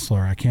there's a wrestler,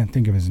 I can't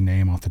think of his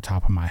name off the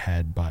top of my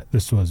head, but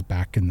this was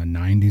back in the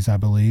 90s, I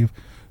believe,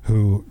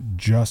 who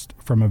just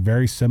from a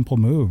very simple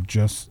move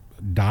just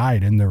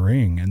died in the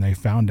ring, and they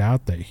found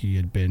out that he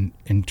had been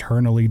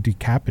internally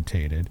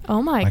decapitated.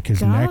 Oh my Like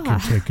his neck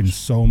had taken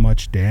so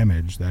much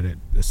damage that it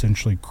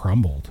essentially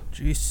crumbled.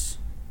 Jeez.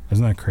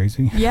 Isn't that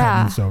crazy?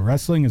 Yeah. So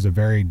wrestling is a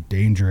very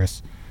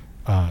dangerous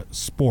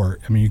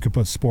sport. I mean, you could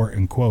put sport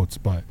in quotes,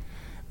 but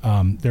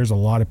there's a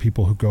lot of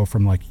people who go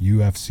from like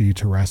UFC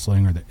to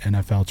wrestling or the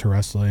NFL to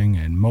wrestling,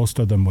 and most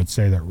of them would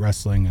say that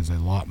wrestling is a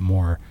lot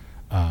more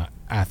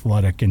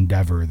athletic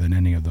endeavor than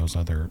any of those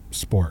other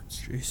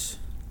sports. Jeez.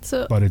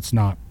 So But it's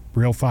not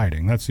real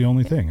fighting. That's the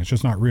only thing. It's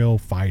just not real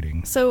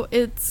fighting. So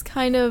it's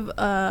kind of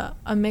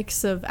a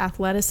mix of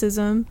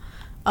athleticism,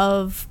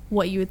 of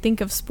what you would think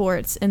of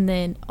sports, and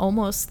then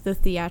almost the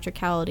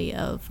theatricality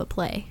of a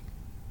play.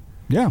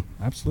 Yeah,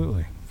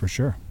 absolutely, for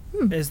sure.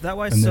 Is that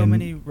why And so then-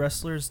 many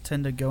wrestlers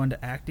tend to go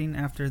into acting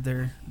after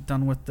they're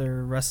done with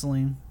their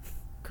wrestling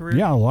career?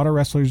 Yeah, a lot of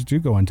wrestlers do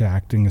go into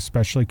acting,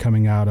 especially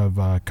coming out of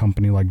a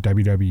company like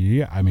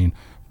WWE. I mean,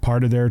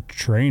 part of their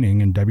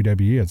training in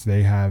WWE is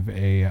they have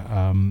a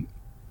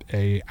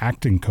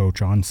acting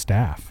coach on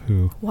staff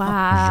who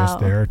Wow. is just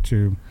there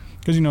to,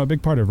 because a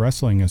big part of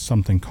wrestling is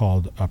something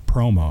called a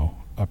promo.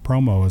 A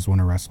promo is when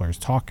a wrestler is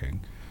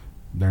talking.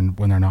 When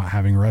they're not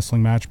having a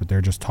wrestling match, but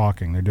they're just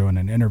talking. They're doing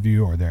an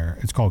interview, or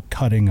it's called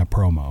cutting a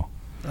promo.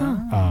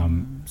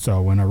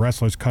 So when a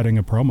wrestler's cutting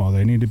a promo,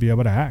 they need to be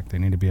able to act. They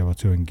need to be able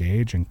to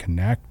engage and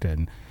connect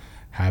and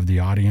have the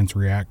audience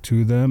react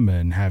to them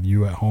and have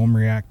you at home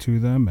react to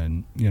them.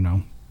 And,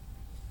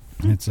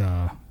 it's,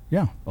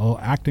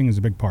 acting is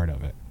a big part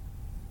of it.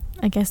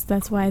 I guess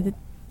that's why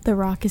The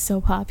Rock is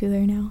so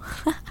popular now.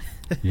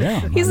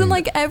 Yeah. He's in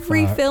like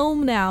every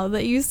film now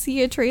that you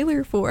see a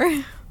trailer for.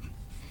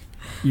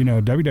 You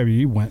know,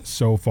 WWE went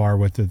so far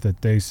with it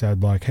that they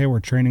said, like, hey, we're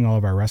training all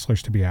of our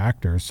wrestlers to be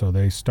actors. So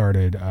they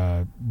started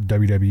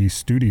WWE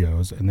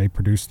Studios, and they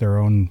produced their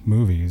own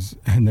movies,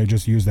 and they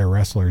just use their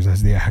wrestlers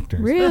as the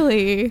actors.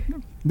 Really?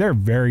 They're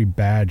very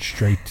bad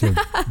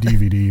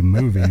straight-to-DVD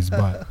movies,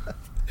 but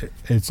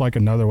it's like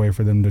another way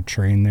for them to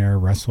train their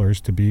wrestlers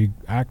to be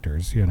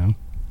actors, you know?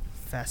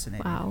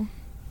 Fascinating. Wow.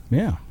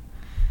 Yeah.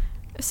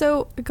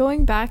 So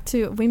going back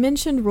to, we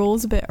mentioned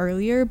rules a bit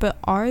earlier, but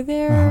are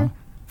there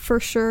for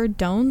sure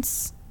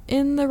don'ts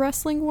in the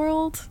wrestling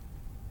world?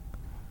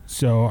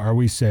 So are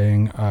we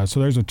saying, so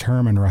there's a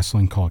term in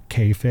wrestling called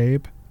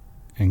kayfabe,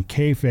 and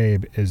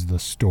kayfabe is the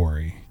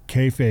story.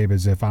 Kayfabe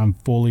is if I'm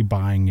fully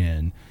buying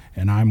in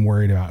and I'm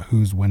worried about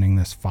who's winning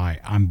this fight,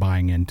 I'm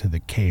buying into the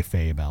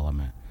kayfabe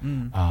element.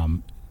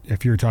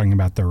 If you're talking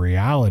about the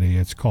reality,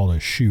 it's called a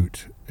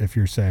shoot. If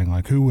you're saying,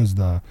 like, who was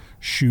the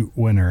shoot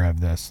winner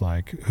of this?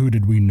 Like, who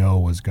did we know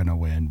was going to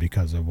win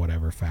because of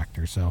whatever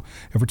factor? So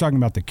if we're talking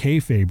about the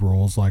kayfabe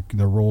rules, like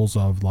the rules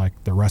of,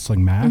 like, the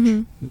wrestling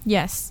match.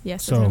 Yes,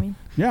 that's So, what I mean.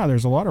 yeah,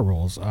 there's a lot of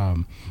rules.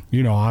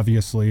 You know,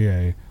 obviously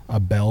a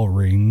bell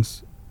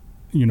rings.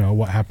 You know,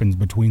 what happens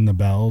between the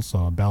bells.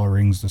 So a bell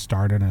rings to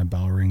start it and a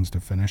bell rings to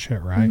finish it,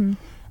 right?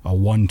 A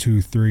 1,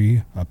 2,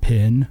 3, a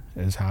pin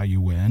is how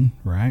you win,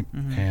 right?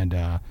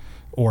 And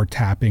or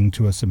tapping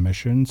to a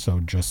submission.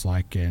 So just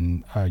like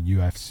in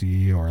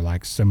UFC or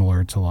like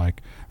similar to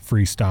like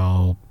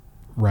freestyle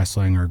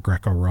wrestling or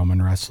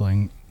Greco-Roman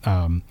wrestling,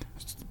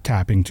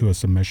 tapping to a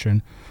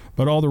submission.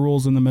 But all the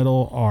rules in the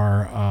middle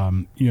are,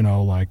 you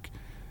know, like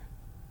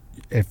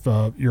if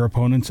your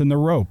opponent's in the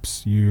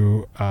ropes,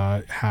 you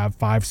have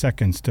 5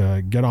 seconds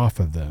to get off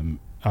of them,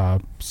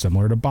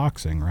 similar to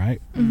boxing, right?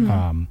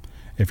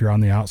 If you're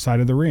on the outside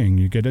of the ring,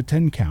 you get a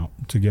 10 count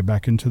to get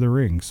back into the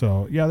ring.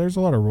 So, yeah, there's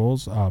a lot of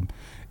rules.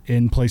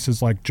 In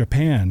places like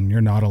Japan, you're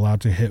not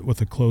allowed to hit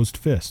with a closed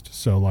fist.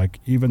 So, like,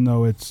 even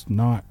though it's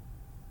not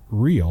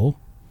real,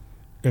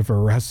 if a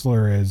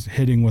wrestler is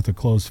hitting with a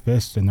closed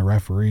fist and the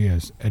referee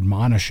is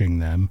admonishing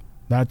them,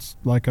 that's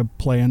like a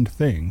planned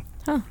thing.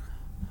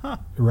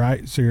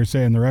 Right? So you're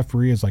saying the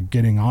referee is, like,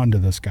 getting onto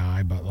this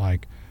guy, but,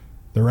 like,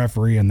 the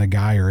referee and the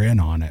guy are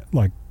in on it.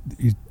 Like,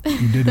 you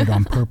did it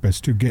on purpose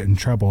to get in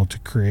trouble, to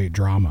create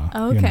drama.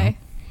 Okay. You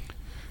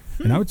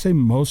know? And I would say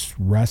most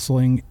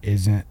wrestling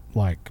isn't,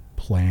 like,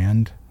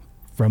 planned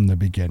from the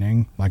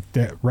beginning. Like,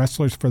 the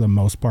wrestlers, for the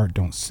most part,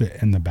 don't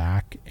sit in the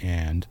back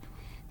and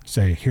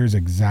say, here's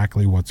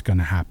exactly what's going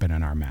to happen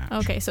in our match.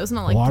 Okay, so it's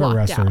not like a lot of blocked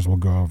wrestlers out. will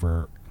go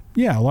over...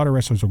 Yeah, a lot of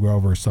wrestlers will go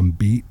over some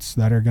beats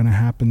that are going to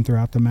happen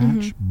throughout the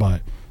match,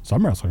 but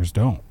some wrestlers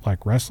don't.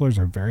 Like, wrestlers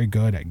are very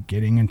good at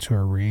getting into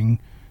a ring,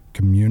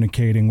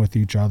 communicating with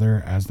each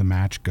other as the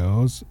match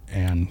goes,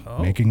 and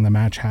making the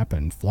match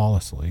happen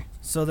flawlessly.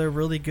 So they're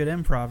really good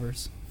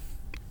improvers.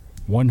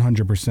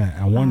 100%.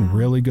 And one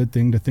really good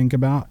thing to think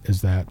about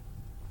is that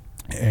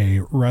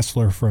a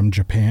wrestler from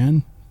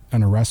Japan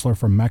and a wrestler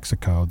from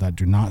Mexico that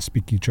do not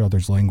speak each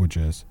other's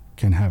languages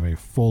can have a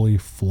fully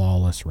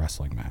flawless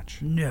wrestling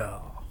match.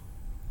 No.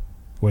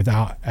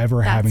 Without ever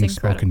That's having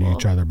spoken to incredible.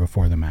 each other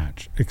before the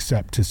match,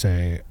 except to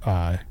say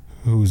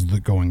who's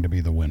going to be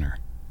the winner.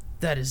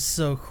 That is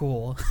so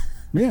cool.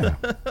 Yeah.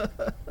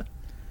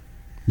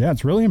 Yeah,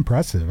 it's really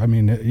impressive. I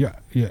mean,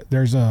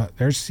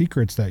 there's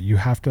secrets that you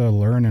have to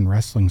learn in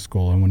wrestling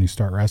school, and when you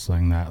start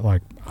wrestling that,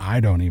 like, I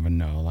don't even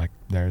know. Like,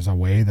 there's a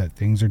way that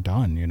things are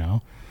done, you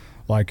know?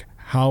 Like,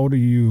 how do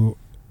you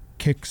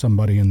kick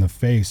somebody in the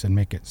face and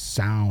make it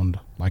sound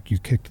like you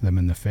kicked them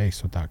in the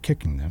face without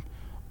kicking them?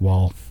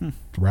 Well,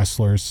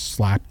 wrestlers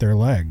slap their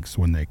legs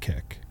when they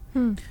kick.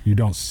 You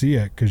don't see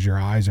it because your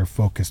eyes are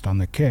focused on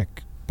the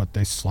kick, but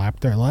they slap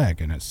their leg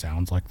and it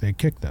sounds like they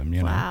kicked them,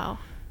 you know? Wow.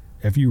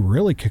 If you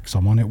really kick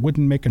someone, it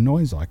wouldn't make a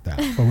noise like that.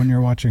 But when you're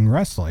watching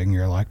wrestling,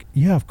 you're like,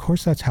 yeah, of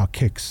course that's how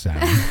kicks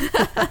sound,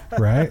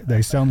 right?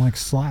 They sound like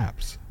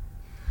slaps.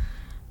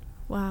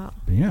 Wow.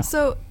 But yeah.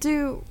 So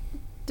do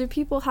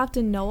people have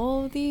to know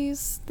all of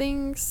these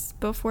things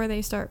before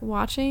they start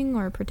watching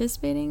or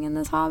participating in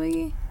this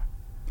hobby?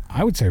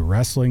 I would say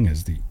wrestling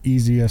is the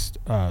easiest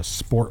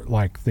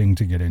sport-like thing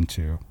to get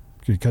into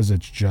because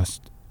it's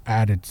just,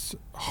 at its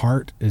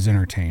heart, is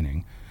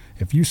entertaining.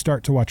 If you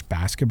start to watch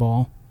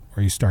basketball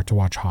or you start to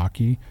watch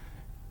hockey,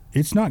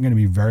 it's not going to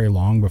be very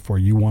long before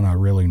you want to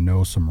really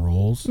know some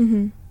rules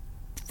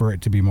for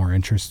it to be more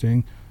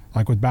interesting.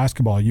 Like with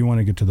basketball, you want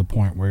to get to the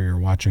point where you're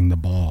watching the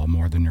ball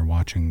more than you're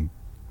watching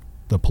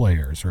the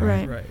players,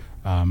 right? Right.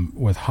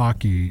 With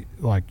hockey,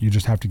 like, you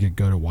just have to get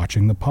good at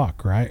watching the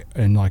puck, right?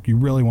 And, like, you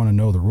really want to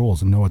know the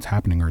rules and know what's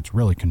happening, or it's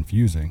really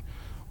confusing.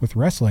 With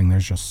wrestling,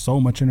 there's just so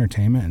much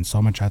entertainment and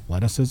so much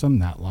athleticism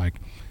that,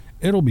 like,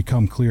 it'll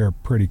become clear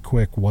pretty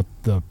quick what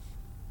the,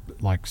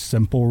 like,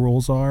 simple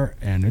rules are,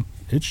 and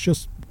it's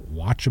just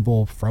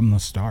watchable from the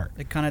start.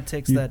 It kind of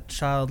takes that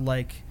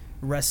childlike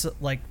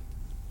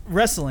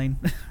wrestling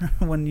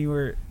when you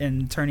were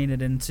turning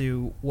it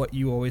into what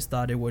you always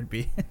thought it would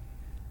be.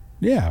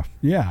 Yeah,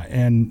 yeah,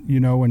 and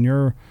when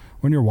you're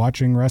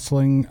watching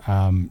wrestling,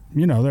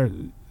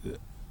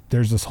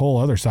 there's this whole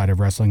other side of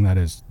wrestling that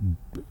is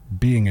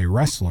being a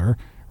wrestler,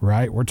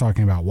 right? We're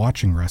talking about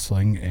watching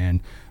wrestling,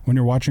 and when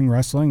you're watching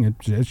wrestling,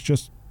 it's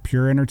just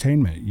pure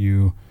entertainment.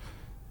 You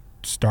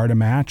start a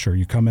match, or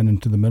you come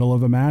into the middle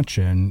of a match,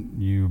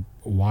 and you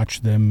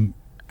watch them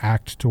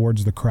act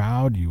towards the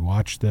crowd. You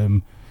watch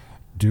them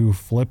do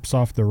flips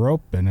off the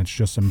rope, and it's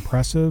just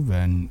impressive.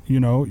 And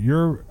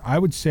I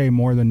would say,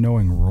 more than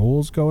knowing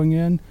rules going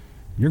in,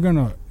 you're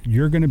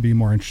gonna be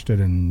more interested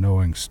in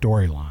knowing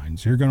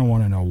storylines. You're gonna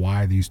want to know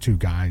why these two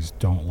guys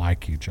don't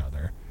like each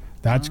other.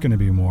 That's gonna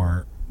be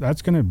more.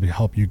 That's gonna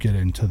help you get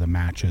into the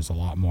matches a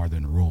lot more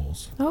than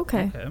rules.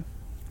 Okay.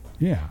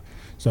 Yeah.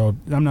 So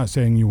I'm not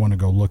saying you want to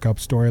go look up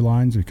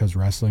storylines, because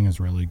wrestling is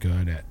really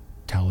good at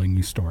telling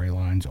you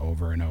storylines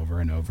over and over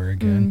and over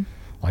again,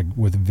 like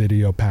with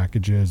video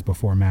packages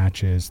before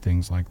matches,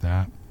 things like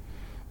that.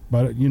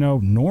 But,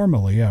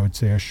 normally I would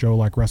say a show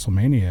like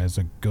WrestleMania is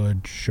a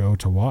good show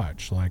to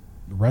watch. Like,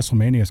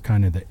 WrestleMania is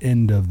kind of the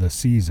end of the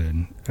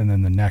season, and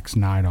then the next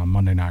night on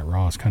Monday Night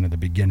Raw is kind of the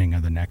beginning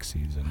of the next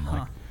season.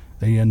 Like,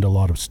 they end a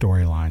lot of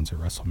storylines at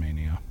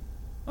WrestleMania.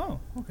 Oh,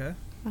 okay.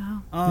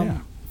 Wow.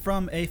 Yeah.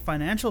 From a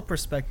financial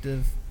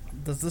perspective,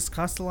 does this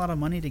cost a lot of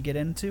money to get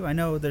into? I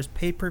know there's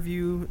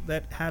pay-per-view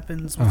that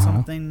happens with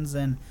some things,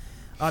 and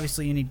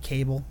obviously you need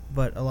cable,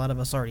 but a lot of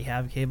us already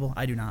have cable.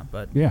 I do not,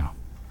 but yeah.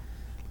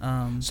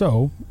 When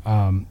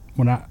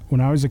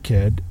I was a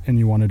kid and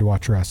you wanted to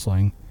watch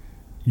wrestling,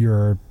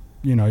 you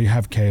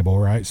have cable,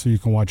 right? So you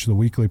can watch the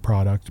weekly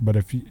product. But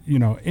if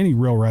any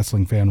real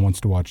wrestling fan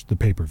wants to watch the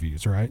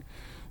pay-per-views, right?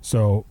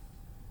 So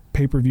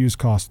pay-per-views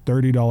cost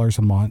 $30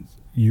 a month.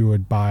 You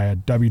would buy a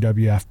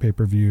WWF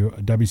pay-per-view,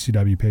 a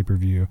WCW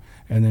pay-per-view,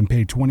 and then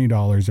pay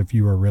 $20 if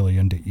you were really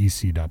into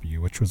ECW,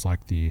 which was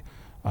like the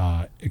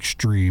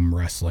extreme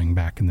wrestling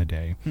back in the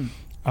day.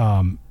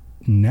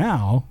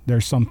 Now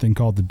there's something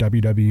called the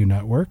WWE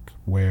Network,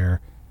 where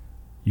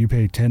you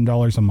pay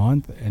 $10 a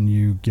month and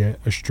you get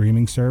a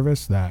streaming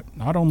service that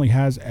not only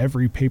has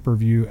every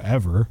pay-per-view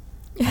ever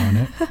on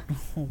it,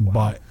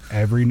 but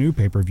every new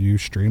pay-per-view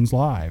streams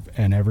live,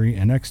 and every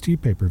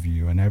NXT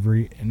pay-per-view, and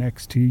every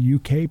NXT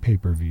UK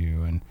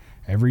pay-per-view, and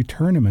every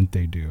tournament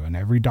they do, and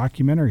every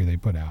documentary they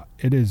put out.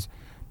 It is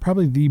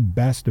probably the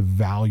best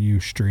value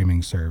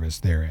streaming service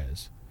there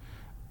is.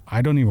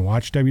 I don't even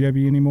watch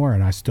WWE anymore,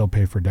 and I still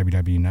pay for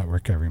WWE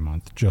Network every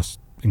month, just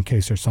in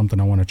case there's something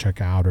I want to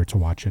check out or to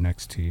watch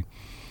NXT.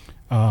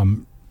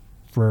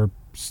 For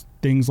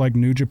things like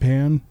New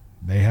Japan,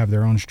 they have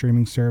their own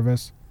streaming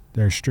service.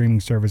 There's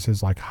streaming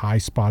services like High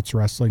Spots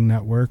Wrestling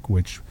Network,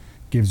 which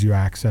gives you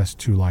access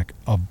to like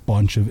a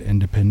bunch of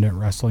independent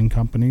wrestling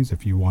companies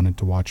if you wanted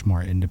to watch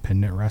more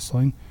independent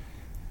wrestling.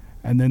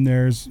 And then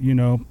there's,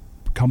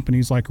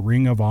 companies like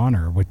Ring of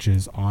Honor, which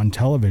is on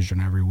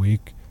television every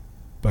week,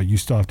 but you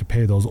still have to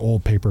pay those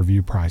old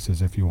pay-per-view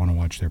prices if you want to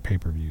watch their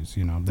pay-per-views.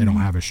 They don't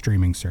have a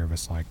streaming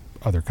service like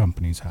other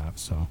companies have.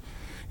 So,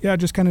 yeah, it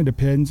just kind of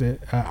depends.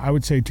 I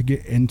would say to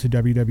get into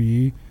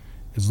WWE,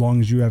 as long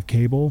as you have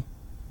cable,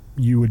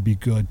 you would be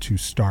good to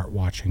start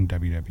watching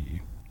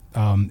WWE.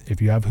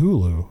 If you have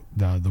Hulu,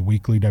 the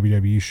weekly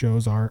WWE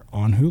shows are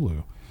on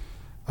Hulu.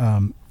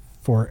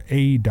 For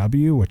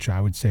AEW, which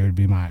I would say would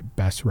be my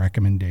best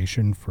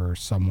recommendation for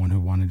someone who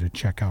wanted to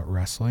check out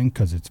wrestling,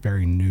 because it's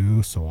very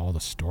new, so all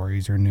the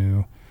stories are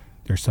new.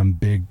 There's some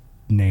big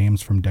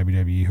names from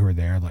WWE who are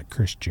there, like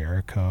Chris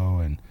Jericho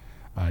and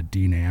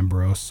Dean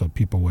Ambrose, so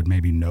people would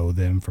maybe know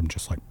them from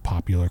just like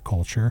popular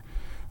culture.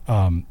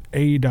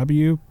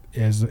 AEW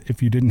is,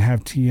 if you didn't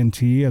have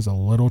TNT, is a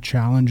little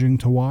challenging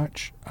to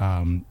watch.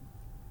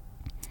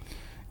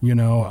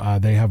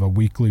 They have a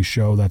weekly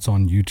show that's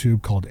on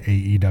YouTube called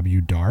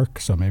AEW Dark,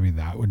 so maybe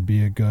that would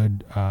be a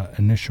good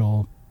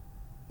initial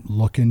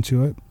look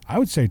into it. I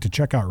would say to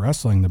check out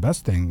wrestling, the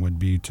best thing would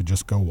be to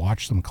just go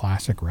watch some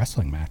classic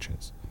wrestling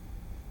matches.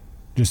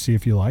 Just see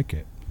if you like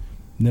it.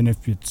 And then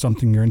if it's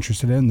something you're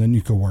interested in, then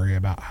you could worry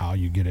about how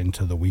you get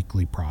into the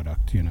weekly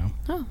product,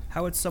 Oh,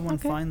 how would someone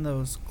find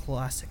those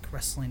classic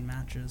wrestling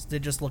matches? They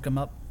just look them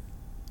up?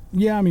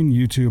 Yeah, I mean,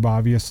 YouTube,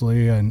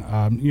 obviously. And,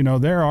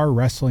 there are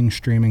wrestling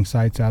streaming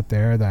sites out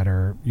there that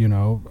are,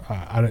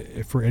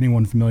 for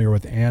anyone familiar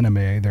with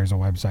anime, there's a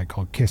website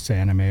called Kiss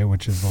Anime,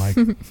 which is like,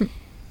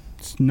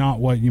 it's not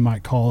what you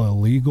might call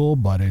illegal,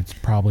 but it's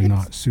probably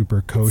not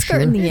super kosher.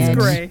 It's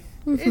gray.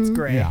 It's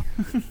gray. Yeah.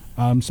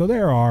 So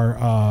there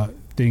are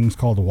things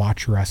called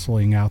Watch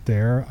Wrestling out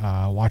there,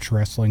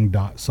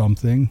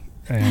 watchwrestling.something.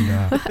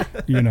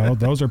 And,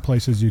 those are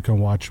places you can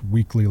watch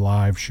weekly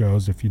live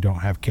shows if you don't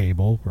have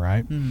cable,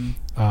 right?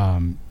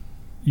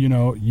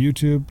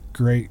 YouTube,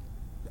 great.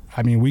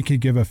 I mean, we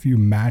could give a few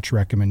match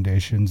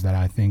recommendations that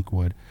I think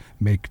would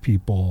make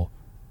people,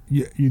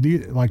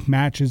 like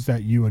matches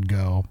that you would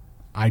go,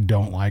 I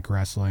don't like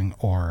wrestling,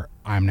 or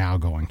I'm now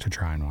going to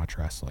try and watch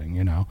wrestling,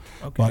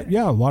 Okay. But,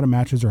 yeah, a lot of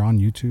matches are on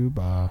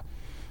YouTube.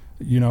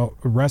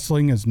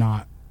 Wrestling is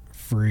not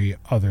free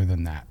other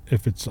than that.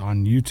 If it's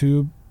on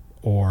YouTube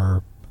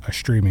or a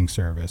streaming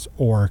service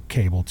or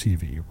cable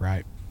TV,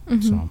 right?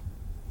 So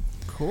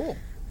Cool.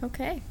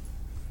 Okay.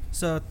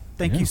 So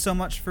thank Yeah. you so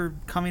much for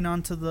coming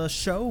on to the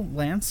show,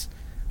 Lance.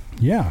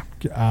 yeah,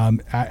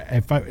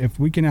 if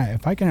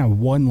I can have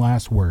one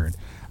last word,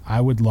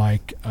 I would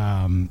like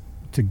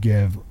to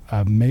give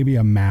maybe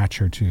a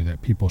match or two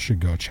that people should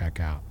go check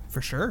out.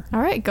 For sure. All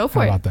right, go for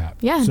How it. about that?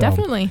 Yeah, So,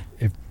 definitely.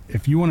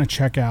 If you want to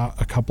check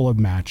out a couple of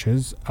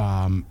matches,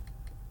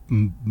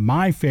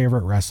 my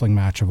favorite wrestling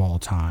match of all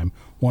time,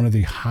 one of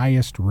the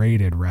highest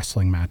rated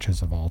wrestling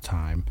matches of all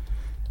time,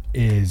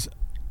 is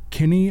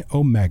Kenny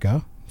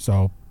Omega.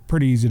 So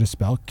pretty easy to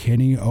spell,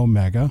 Kenny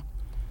Omega.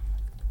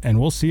 And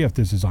we'll see if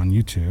this is on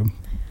YouTube.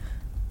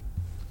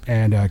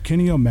 And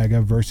Kenny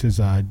Omega versus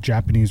a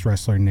Japanese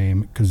wrestler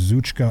named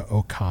Kazuchika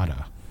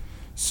Okada.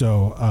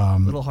 So A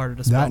little harder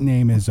to spell. that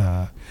name is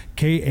Kazuchika,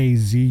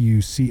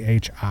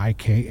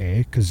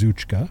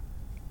 Kazuchika,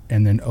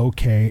 and then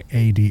Okada,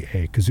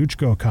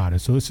 Kazuchika Okada.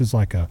 So this is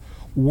like a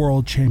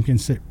world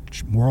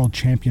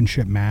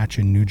championship match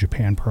in New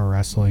Japan Pro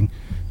Wrestling.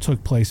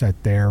 Took place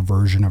at their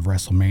version of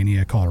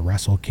WrestleMania called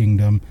Wrestle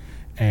Kingdom,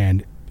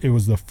 and it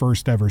was the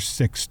first ever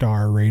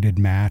 6-star rated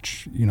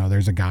match. You know,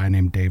 there's a guy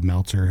named Dave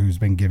Meltzer who's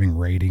been giving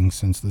ratings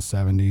since the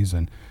 70s,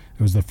 and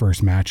it was the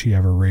first match he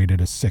ever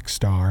rated a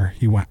 6-star.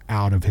 He went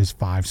out of his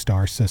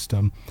 5-star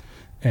system.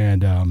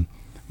 And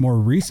more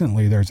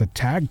recently, there's a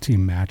tag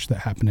team match that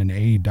happened in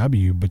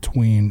AEW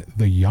between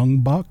the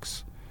Young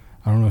Bucks.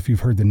 I don't know if you've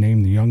heard the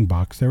name the Young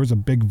Bucks. There was a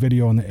big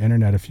video on the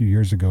internet a few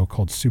years ago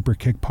called Super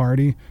Kick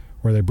Party,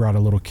 where they brought a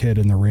little kid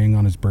in the ring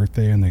on his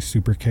birthday and they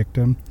super kicked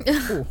him.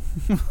 That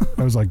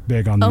was like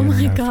big on the Oh my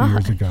internet a few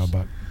years gosh. ago.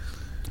 But,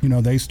 you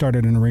know, they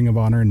started in Ring of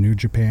Honor in New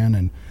Japan,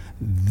 and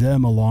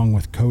them along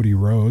with Cody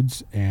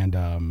Rhodes and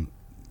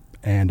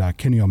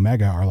Kenny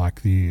Omega are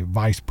like the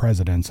vice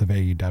presidents of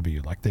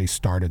AEW. Like they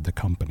started the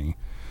company.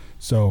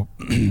 So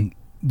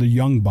the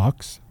Young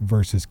Bucks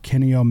versus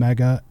Kenny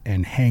Omega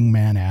and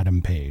Hangman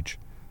Adam Page.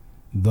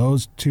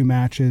 Those two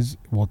matches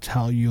will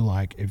tell you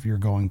like if you're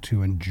going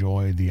to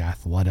enjoy the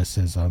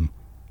athleticism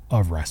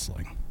of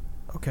wrestling.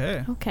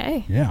 Okay.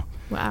 Okay. Yeah.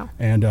 Wow.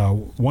 And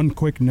one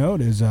quick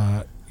note is,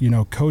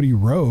 Cody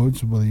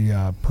Rhodes,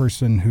 the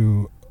person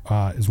who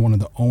is one of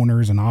the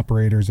owners and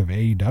operators of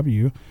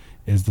AEW,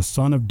 is the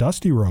son of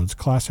Dusty Rhodes,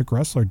 classic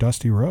wrestler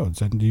Dusty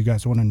Rhodes. And do you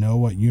guys want to know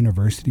what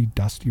university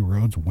Dusty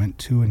Rhodes went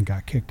to and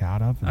got kicked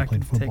out of and I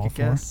can played football take a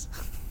guess.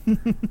 for?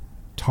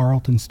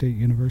 Tarleton State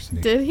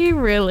University. Did he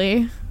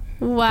really?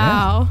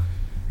 Wow.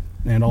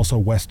 And also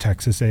West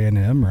Texas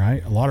A&M,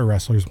 right? A lot of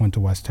wrestlers went to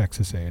West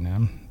Texas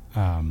A&M.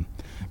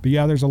 But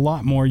yeah, there's a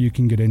lot more you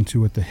can get into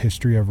with the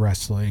history of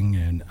wrestling.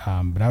 And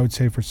but I would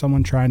say for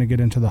someone trying to get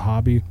into the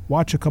hobby,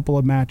 watch a couple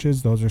of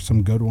matches. Those are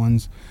some good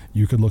ones.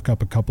 You could look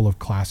up a couple of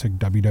classic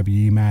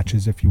WWE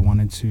matches if you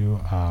wanted to.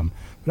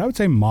 But I would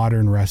say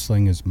modern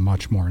wrestling is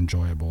much more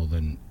enjoyable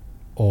than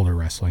older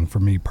wrestling for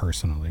me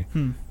personally.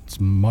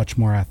 It's much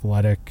more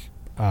athletic.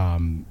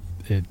 The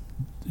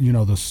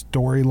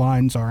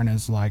storylines aren't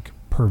as like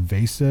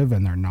pervasive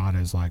and they're not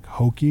as like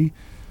hokey.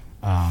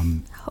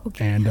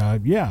 Okay. And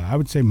I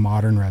would say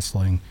modern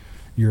wrestling,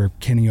 your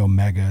Kenny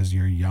Omegas,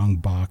 your Young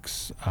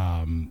Bucks,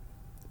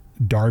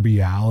 Darby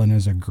Allin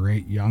is a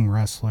great young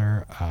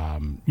wrestler.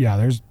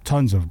 There's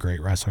tons of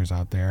great wrestlers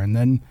out there. And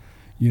then,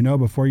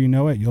 before you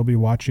know it, you'll be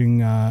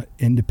watching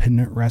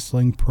independent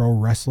wrestling. Pro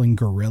Wrestling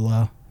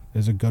Guerrilla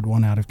is a good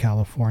one out of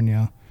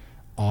California.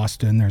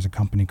 Austin, there's a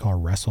company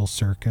called Wrestle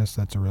Circus.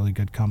 That's a really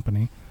good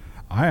company.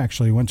 I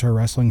actually went to a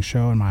wrestling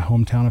show in my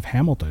hometown of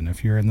Hamilton.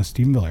 If you're in the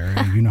Stephenville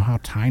area, you know how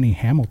tiny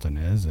Hamilton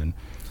is, and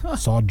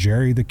saw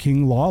Jerry the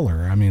King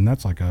Lawler. I mean,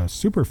 that's like a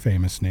super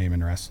famous name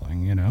in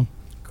wrestling,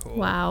 Cool.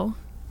 Wow.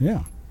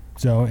 Yeah.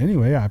 So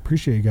anyway, I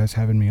appreciate you guys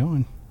having me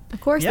on. Of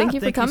course. Thank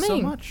you for coming. Thank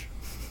you so much.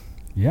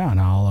 Yeah,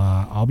 and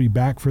I'll be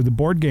back for the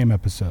board game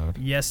episode.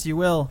 Yes, you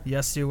will.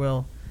 Yes, you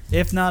will.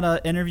 If not an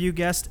interview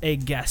guest, a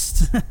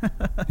guest.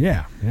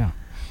 Yeah.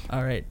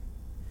 All right.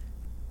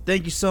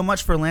 Thank you so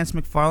much for Lance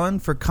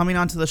McFarland for coming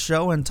onto the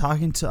show and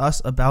talking to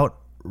us about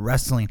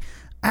wrestling.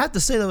 I have to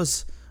say that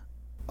was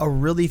a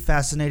really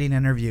fascinating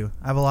interview.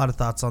 I have a lot of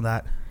thoughts on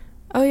that.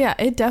 Oh, yeah,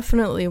 it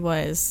definitely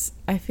was.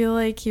 I feel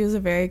like he was a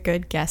very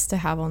good guest to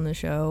have on the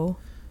show.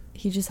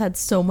 He just had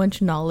so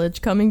much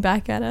knowledge coming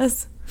back at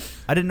us.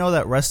 I didn't know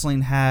that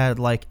wrestling had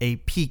like a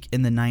peak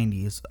in the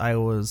 90s. I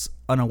was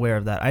unaware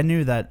of that. I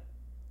knew that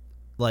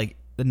like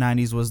the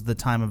 90s was the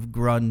time of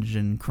grunge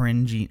and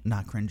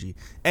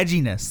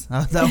edginess.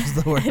 That was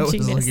the word I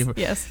was looking for.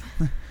 Yes.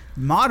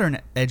 Modern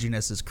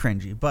edginess is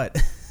cringy,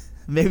 but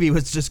maybe it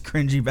was just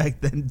cringy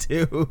back then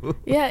too.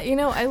 Yeah,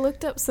 I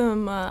looked up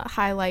some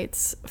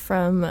highlights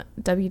from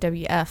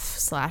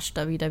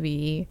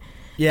WWF/WWE.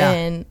 Yeah.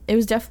 And it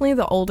was definitely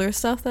the older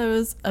stuff that I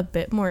was a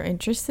bit more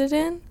interested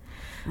in.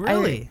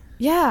 Really?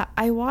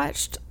 I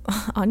watched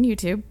on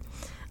YouTube.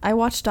 I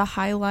watched a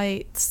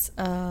highlights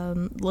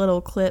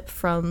little clip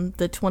from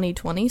the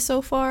 2020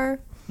 so far.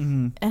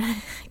 Mm-hmm. And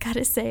I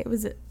gotta say, it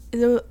was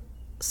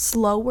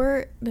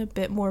slower and a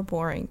bit more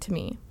boring to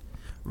me.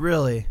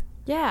 Really?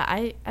 Yeah,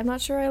 I'm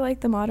not sure I like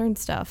the modern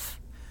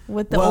stuff.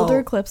 With the Well,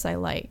 older clips I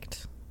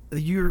liked.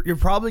 You're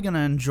probably gonna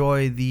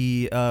enjoy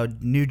the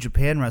New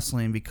Japan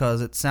Wrestling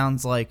because it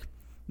sounds like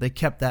they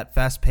kept that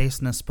fast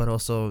pacedness, but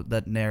also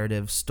that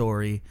narrative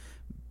story.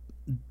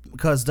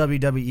 Because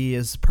WWE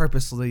is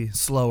purposely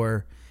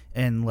slower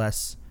and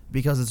less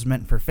because it's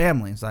meant for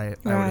families. I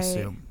would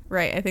assume.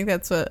 Right. I think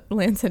that's what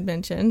Lance had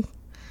mentioned.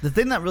 The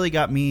thing that really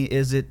got me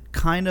is it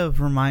kind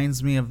of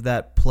reminds me of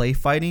that play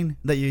fighting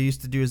that you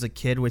used to do as a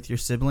kid with your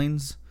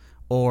siblings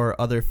or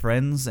other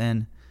friends,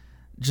 and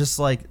just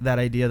like that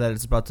idea that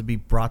it's about to be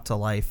brought to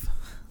life,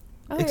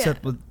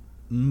 except with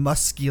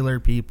muscular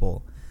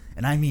people.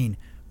 And I mean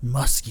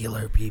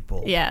muscular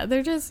people. Yeah,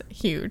 they're just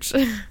huge.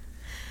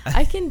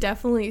 I can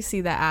definitely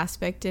see that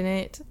aspect in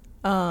it.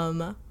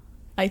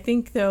 I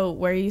think though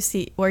where you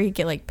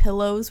get like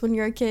pillows when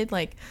you're a kid,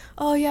 like,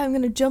 oh yeah, I'm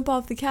gonna jump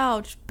off the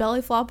couch,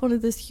 belly flop onto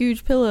this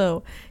huge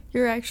pillow.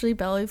 You're actually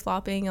belly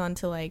flopping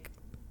onto like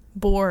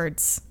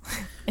boards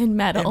and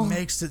metal. It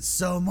makes it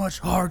so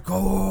much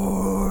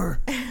hardcore.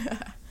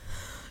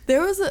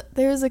 There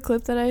was a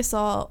clip that I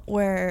saw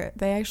where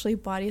they actually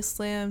body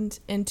slammed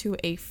into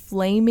a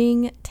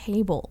flaming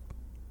table.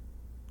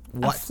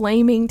 What? A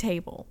flaming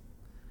table.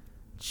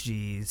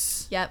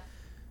 Jeez. Yep.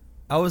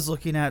 I was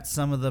looking at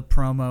some of the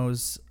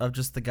promos of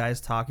just the guys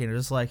talking. It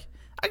was just like,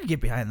 I could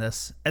get behind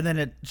this. And then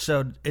it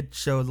showed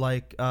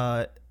like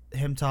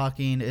him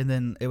talking, and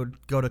then it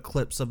would go to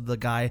clips of the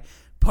guy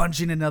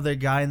punching another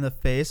guy in the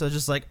face. I was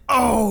just like,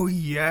 oh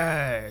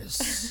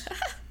yes.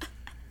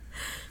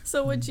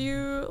 So would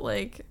you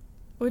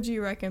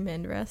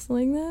recommend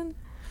wrestling then?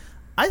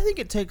 I think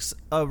it takes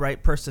a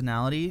right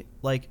personality.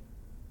 Like,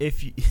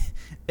 if you,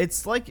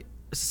 it's like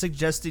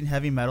suggesting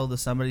heavy metal to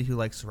somebody who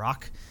likes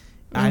rock.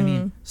 I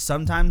mean,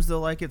 sometimes they'll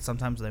like it,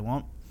 sometimes they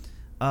won't.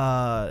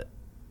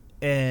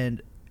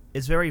 And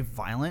it's very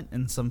violent,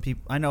 and some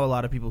people, I know a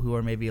lot of people who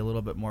are maybe a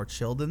little bit more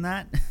chill than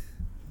that,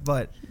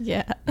 but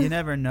yeah, you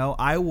never know.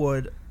 I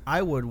would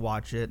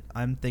watch it.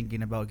 I'm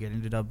thinking about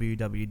getting to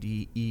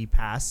WWE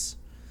Pass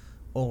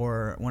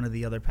or one of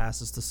the other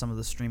passes to some of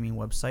the streaming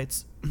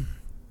websites.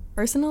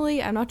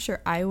 Personally, I'm not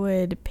sure I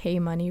would pay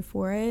money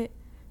for it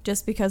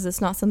just because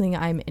it's not something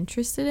I'm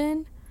interested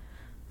in.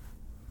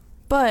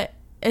 But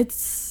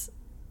it's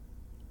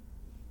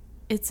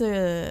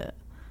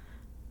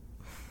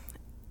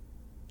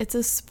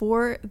a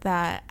sport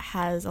that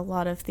has a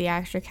lot of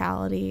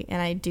theatricality,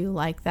 and I do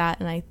like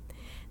that, and I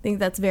think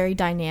that's very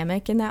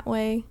dynamic in that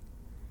way.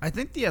 I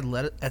think the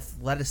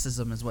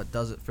athleticism is what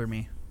does it for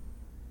me.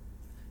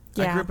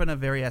 Yeah. I grew up in a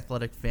very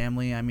athletic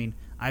family. I mean,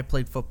 I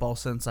played football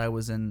since I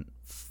was in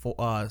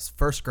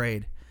first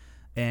grade,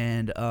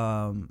 and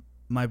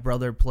my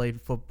brother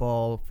played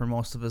football for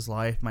most of his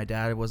life. My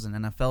dad was an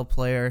NFL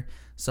player,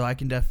 so I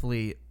can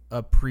definitely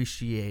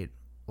appreciate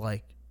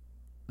like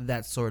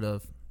that sort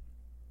of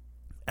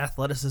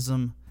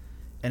athleticism,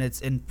 and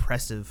it's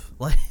impressive.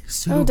 Like,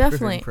 super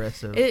definitely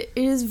impressive. It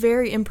is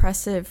very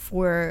impressive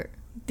for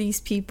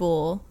these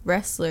people,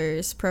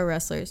 wrestlers, pro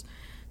wrestlers,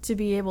 to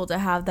be able to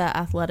have that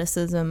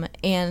athleticism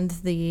and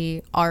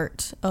the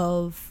art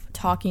of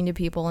talking to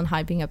people and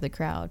hyping up the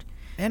crowd.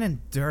 And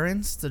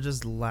endurance to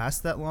just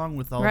last that long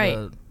with all Right.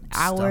 the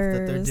Hours, stuff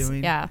that they're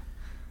doing. Yeah.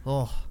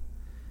 Oh,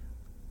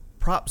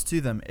 props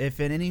to them. If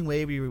in any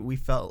way we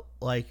felt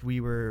like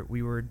we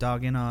were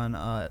dogging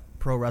on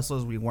pro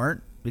wrestlers, we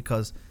weren't,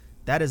 because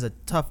that is a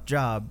tough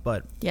job.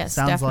 But Yes,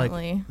 sounds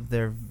definitely. like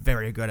they're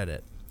very good at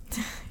it.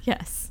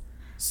 Yes.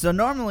 So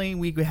normally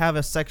we have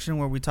a section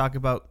where we talk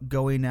about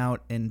going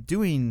out and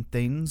doing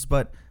things,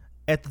 but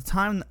at the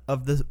time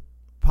of the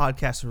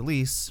podcast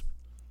release,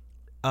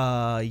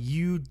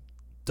 you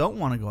don't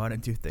want to go out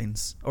and do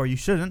things, or you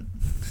shouldn't.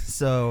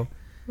 So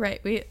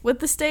Right. With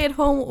the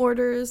stay-at-home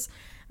orders,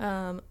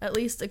 at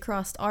least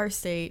across our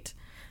state,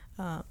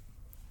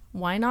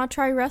 why not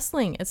try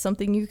wrestling? It's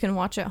something you can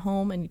watch at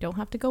home, and you don't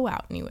have to go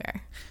out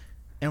anywhere.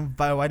 And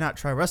by why not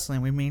try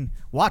wrestling, we mean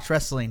watch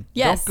wrestling.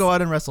 Yes. Don't go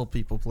out and wrestle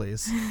people,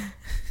 please.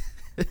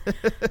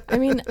 I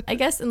mean, I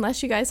guess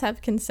unless you guys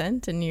have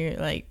consent and you're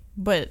like,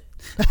 but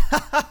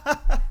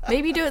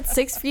maybe do it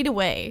 6 feet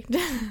away.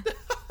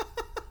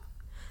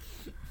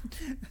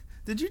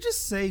 Did you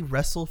just say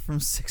wrestle from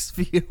 6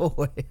 feet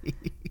away?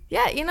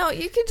 Yeah,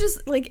 you could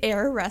just like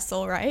air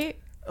wrestle, right?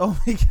 Oh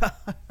my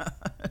god.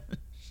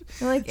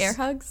 Like air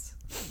hugs.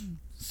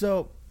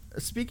 So,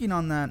 speaking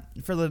on that,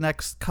 for the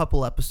next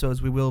couple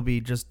episodes, we will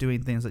be just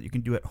doing things that you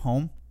can do at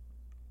home,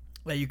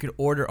 that you can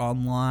order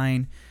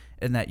online,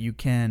 and that you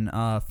can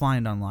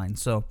find online.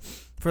 So,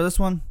 for this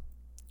one,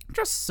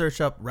 just search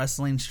up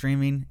wrestling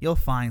streaming. You'll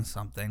find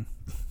something.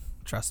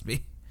 Trust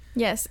me.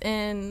 Yes,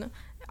 and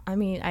I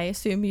mean, I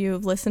assume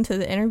you've listened to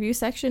the interview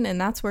section, and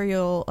that's where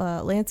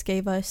Lance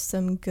gave us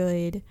some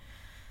good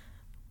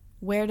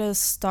where to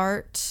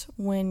start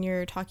when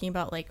you're talking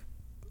about like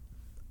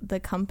the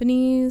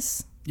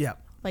companies. Yeah.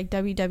 Like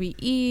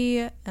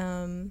WWE,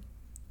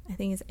 I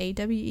think it's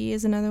AWE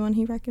is another one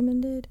he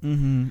recommended.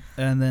 Mm-hmm.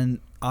 And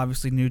then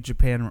obviously New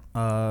Japan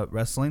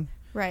Wrestling.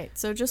 Right.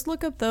 So just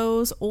look up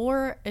those,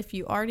 or if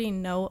you already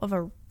know of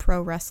a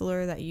pro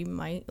wrestler that you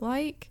might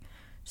like,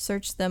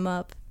 search them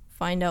up,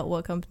 find out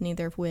what company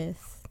they're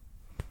with,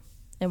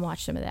 and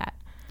watch some of that.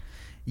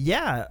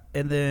 Yeah,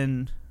 and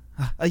then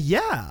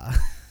yeah.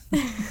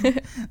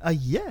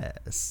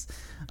 Yes.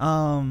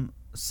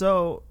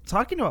 So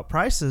talking about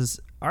prices,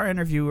 our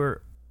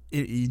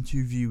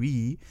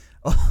interviewee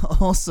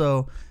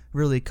also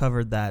really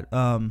covered that.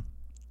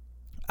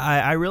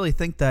 I really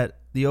think that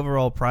the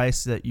overall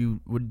price that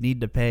you would need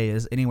to pay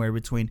is anywhere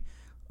between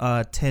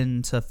 $10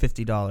 to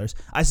 $50.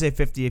 I say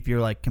 50 if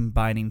you're like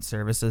combining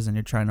services and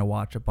you're trying to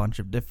watch a bunch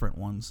of different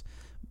ones.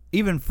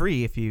 Even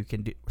free if you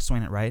can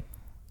swing it right.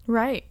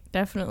 Right,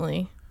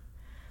 definitely.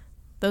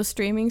 Those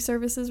streaming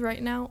services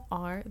right now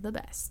are the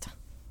best.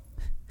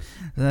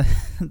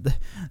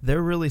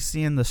 They're really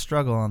seeing the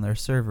struggle on their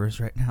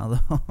servers right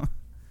now, though.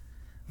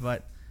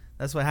 But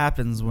that's what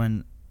happens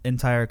when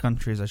entire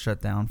countries are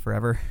shut down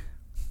forever.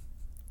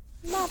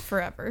 Not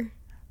forever.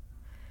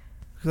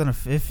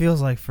 It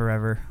feels like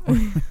forever.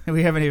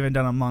 We haven't even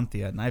done a month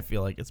yet, and I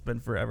feel like it's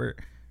been forever.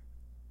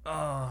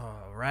 Oh,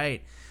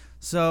 right.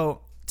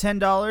 So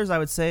 $10, I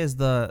would say, is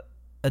the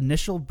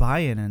initial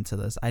buy-in into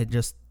this.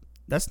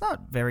 That's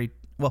not very...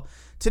 Well,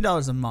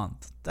 $10 a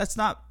month. That's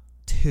not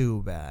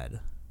too bad.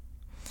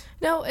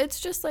 No,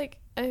 it's just like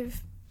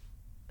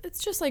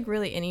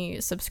really any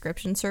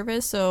subscription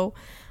service. So,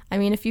 I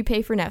mean, if you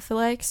pay for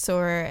Netflix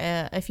or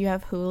if you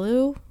have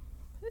Hulu,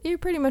 you're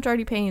pretty much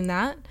already paying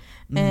that.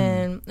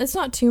 And it's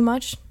not too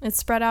much. It's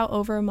spread out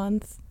over a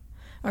month,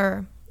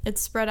 or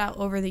it's spread out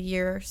over the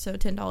year. So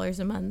 $10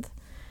 a month.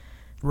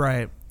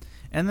 Right.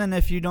 And then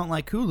if you don't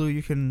like Hulu,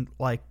 you can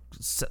like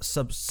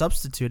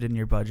substitute in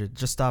your budget.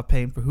 Just stop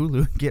paying for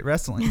Hulu and get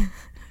wrestling.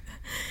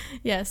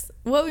 Yes.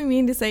 What we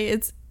mean to say,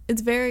 it's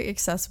very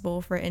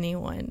accessible for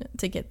anyone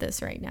to get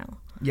this right now.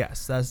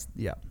 Yes,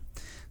 yeah.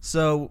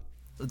 So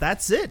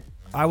that's it.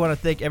 I want to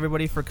thank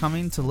everybody for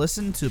coming to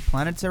listen to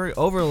Planetary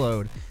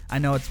Overload. I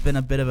know it's been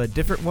a bit of a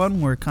different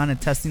one. We're kind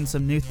of testing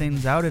some new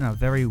things out in a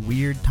very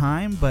weird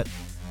time, but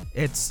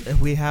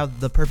we have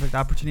the perfect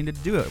opportunity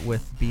to do it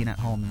with being at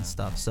home and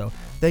stuff. So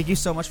thank you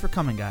so much for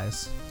coming,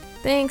 guys.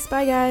 Thanks.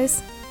 Bye,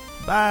 guys.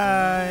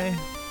 Bye.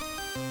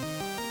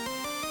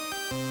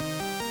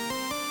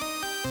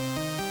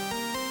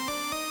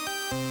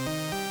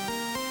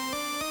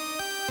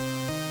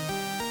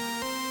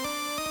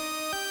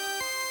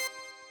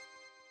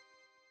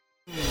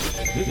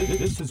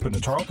 This has been a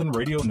Tarleton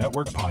Radio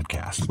Network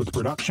podcast with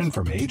production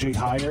from AJ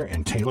Heyer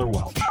and Taylor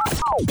Welch.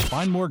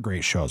 Find more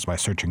great shows by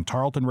searching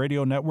Tarleton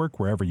Radio Network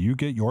wherever you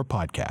get your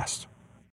podcasts.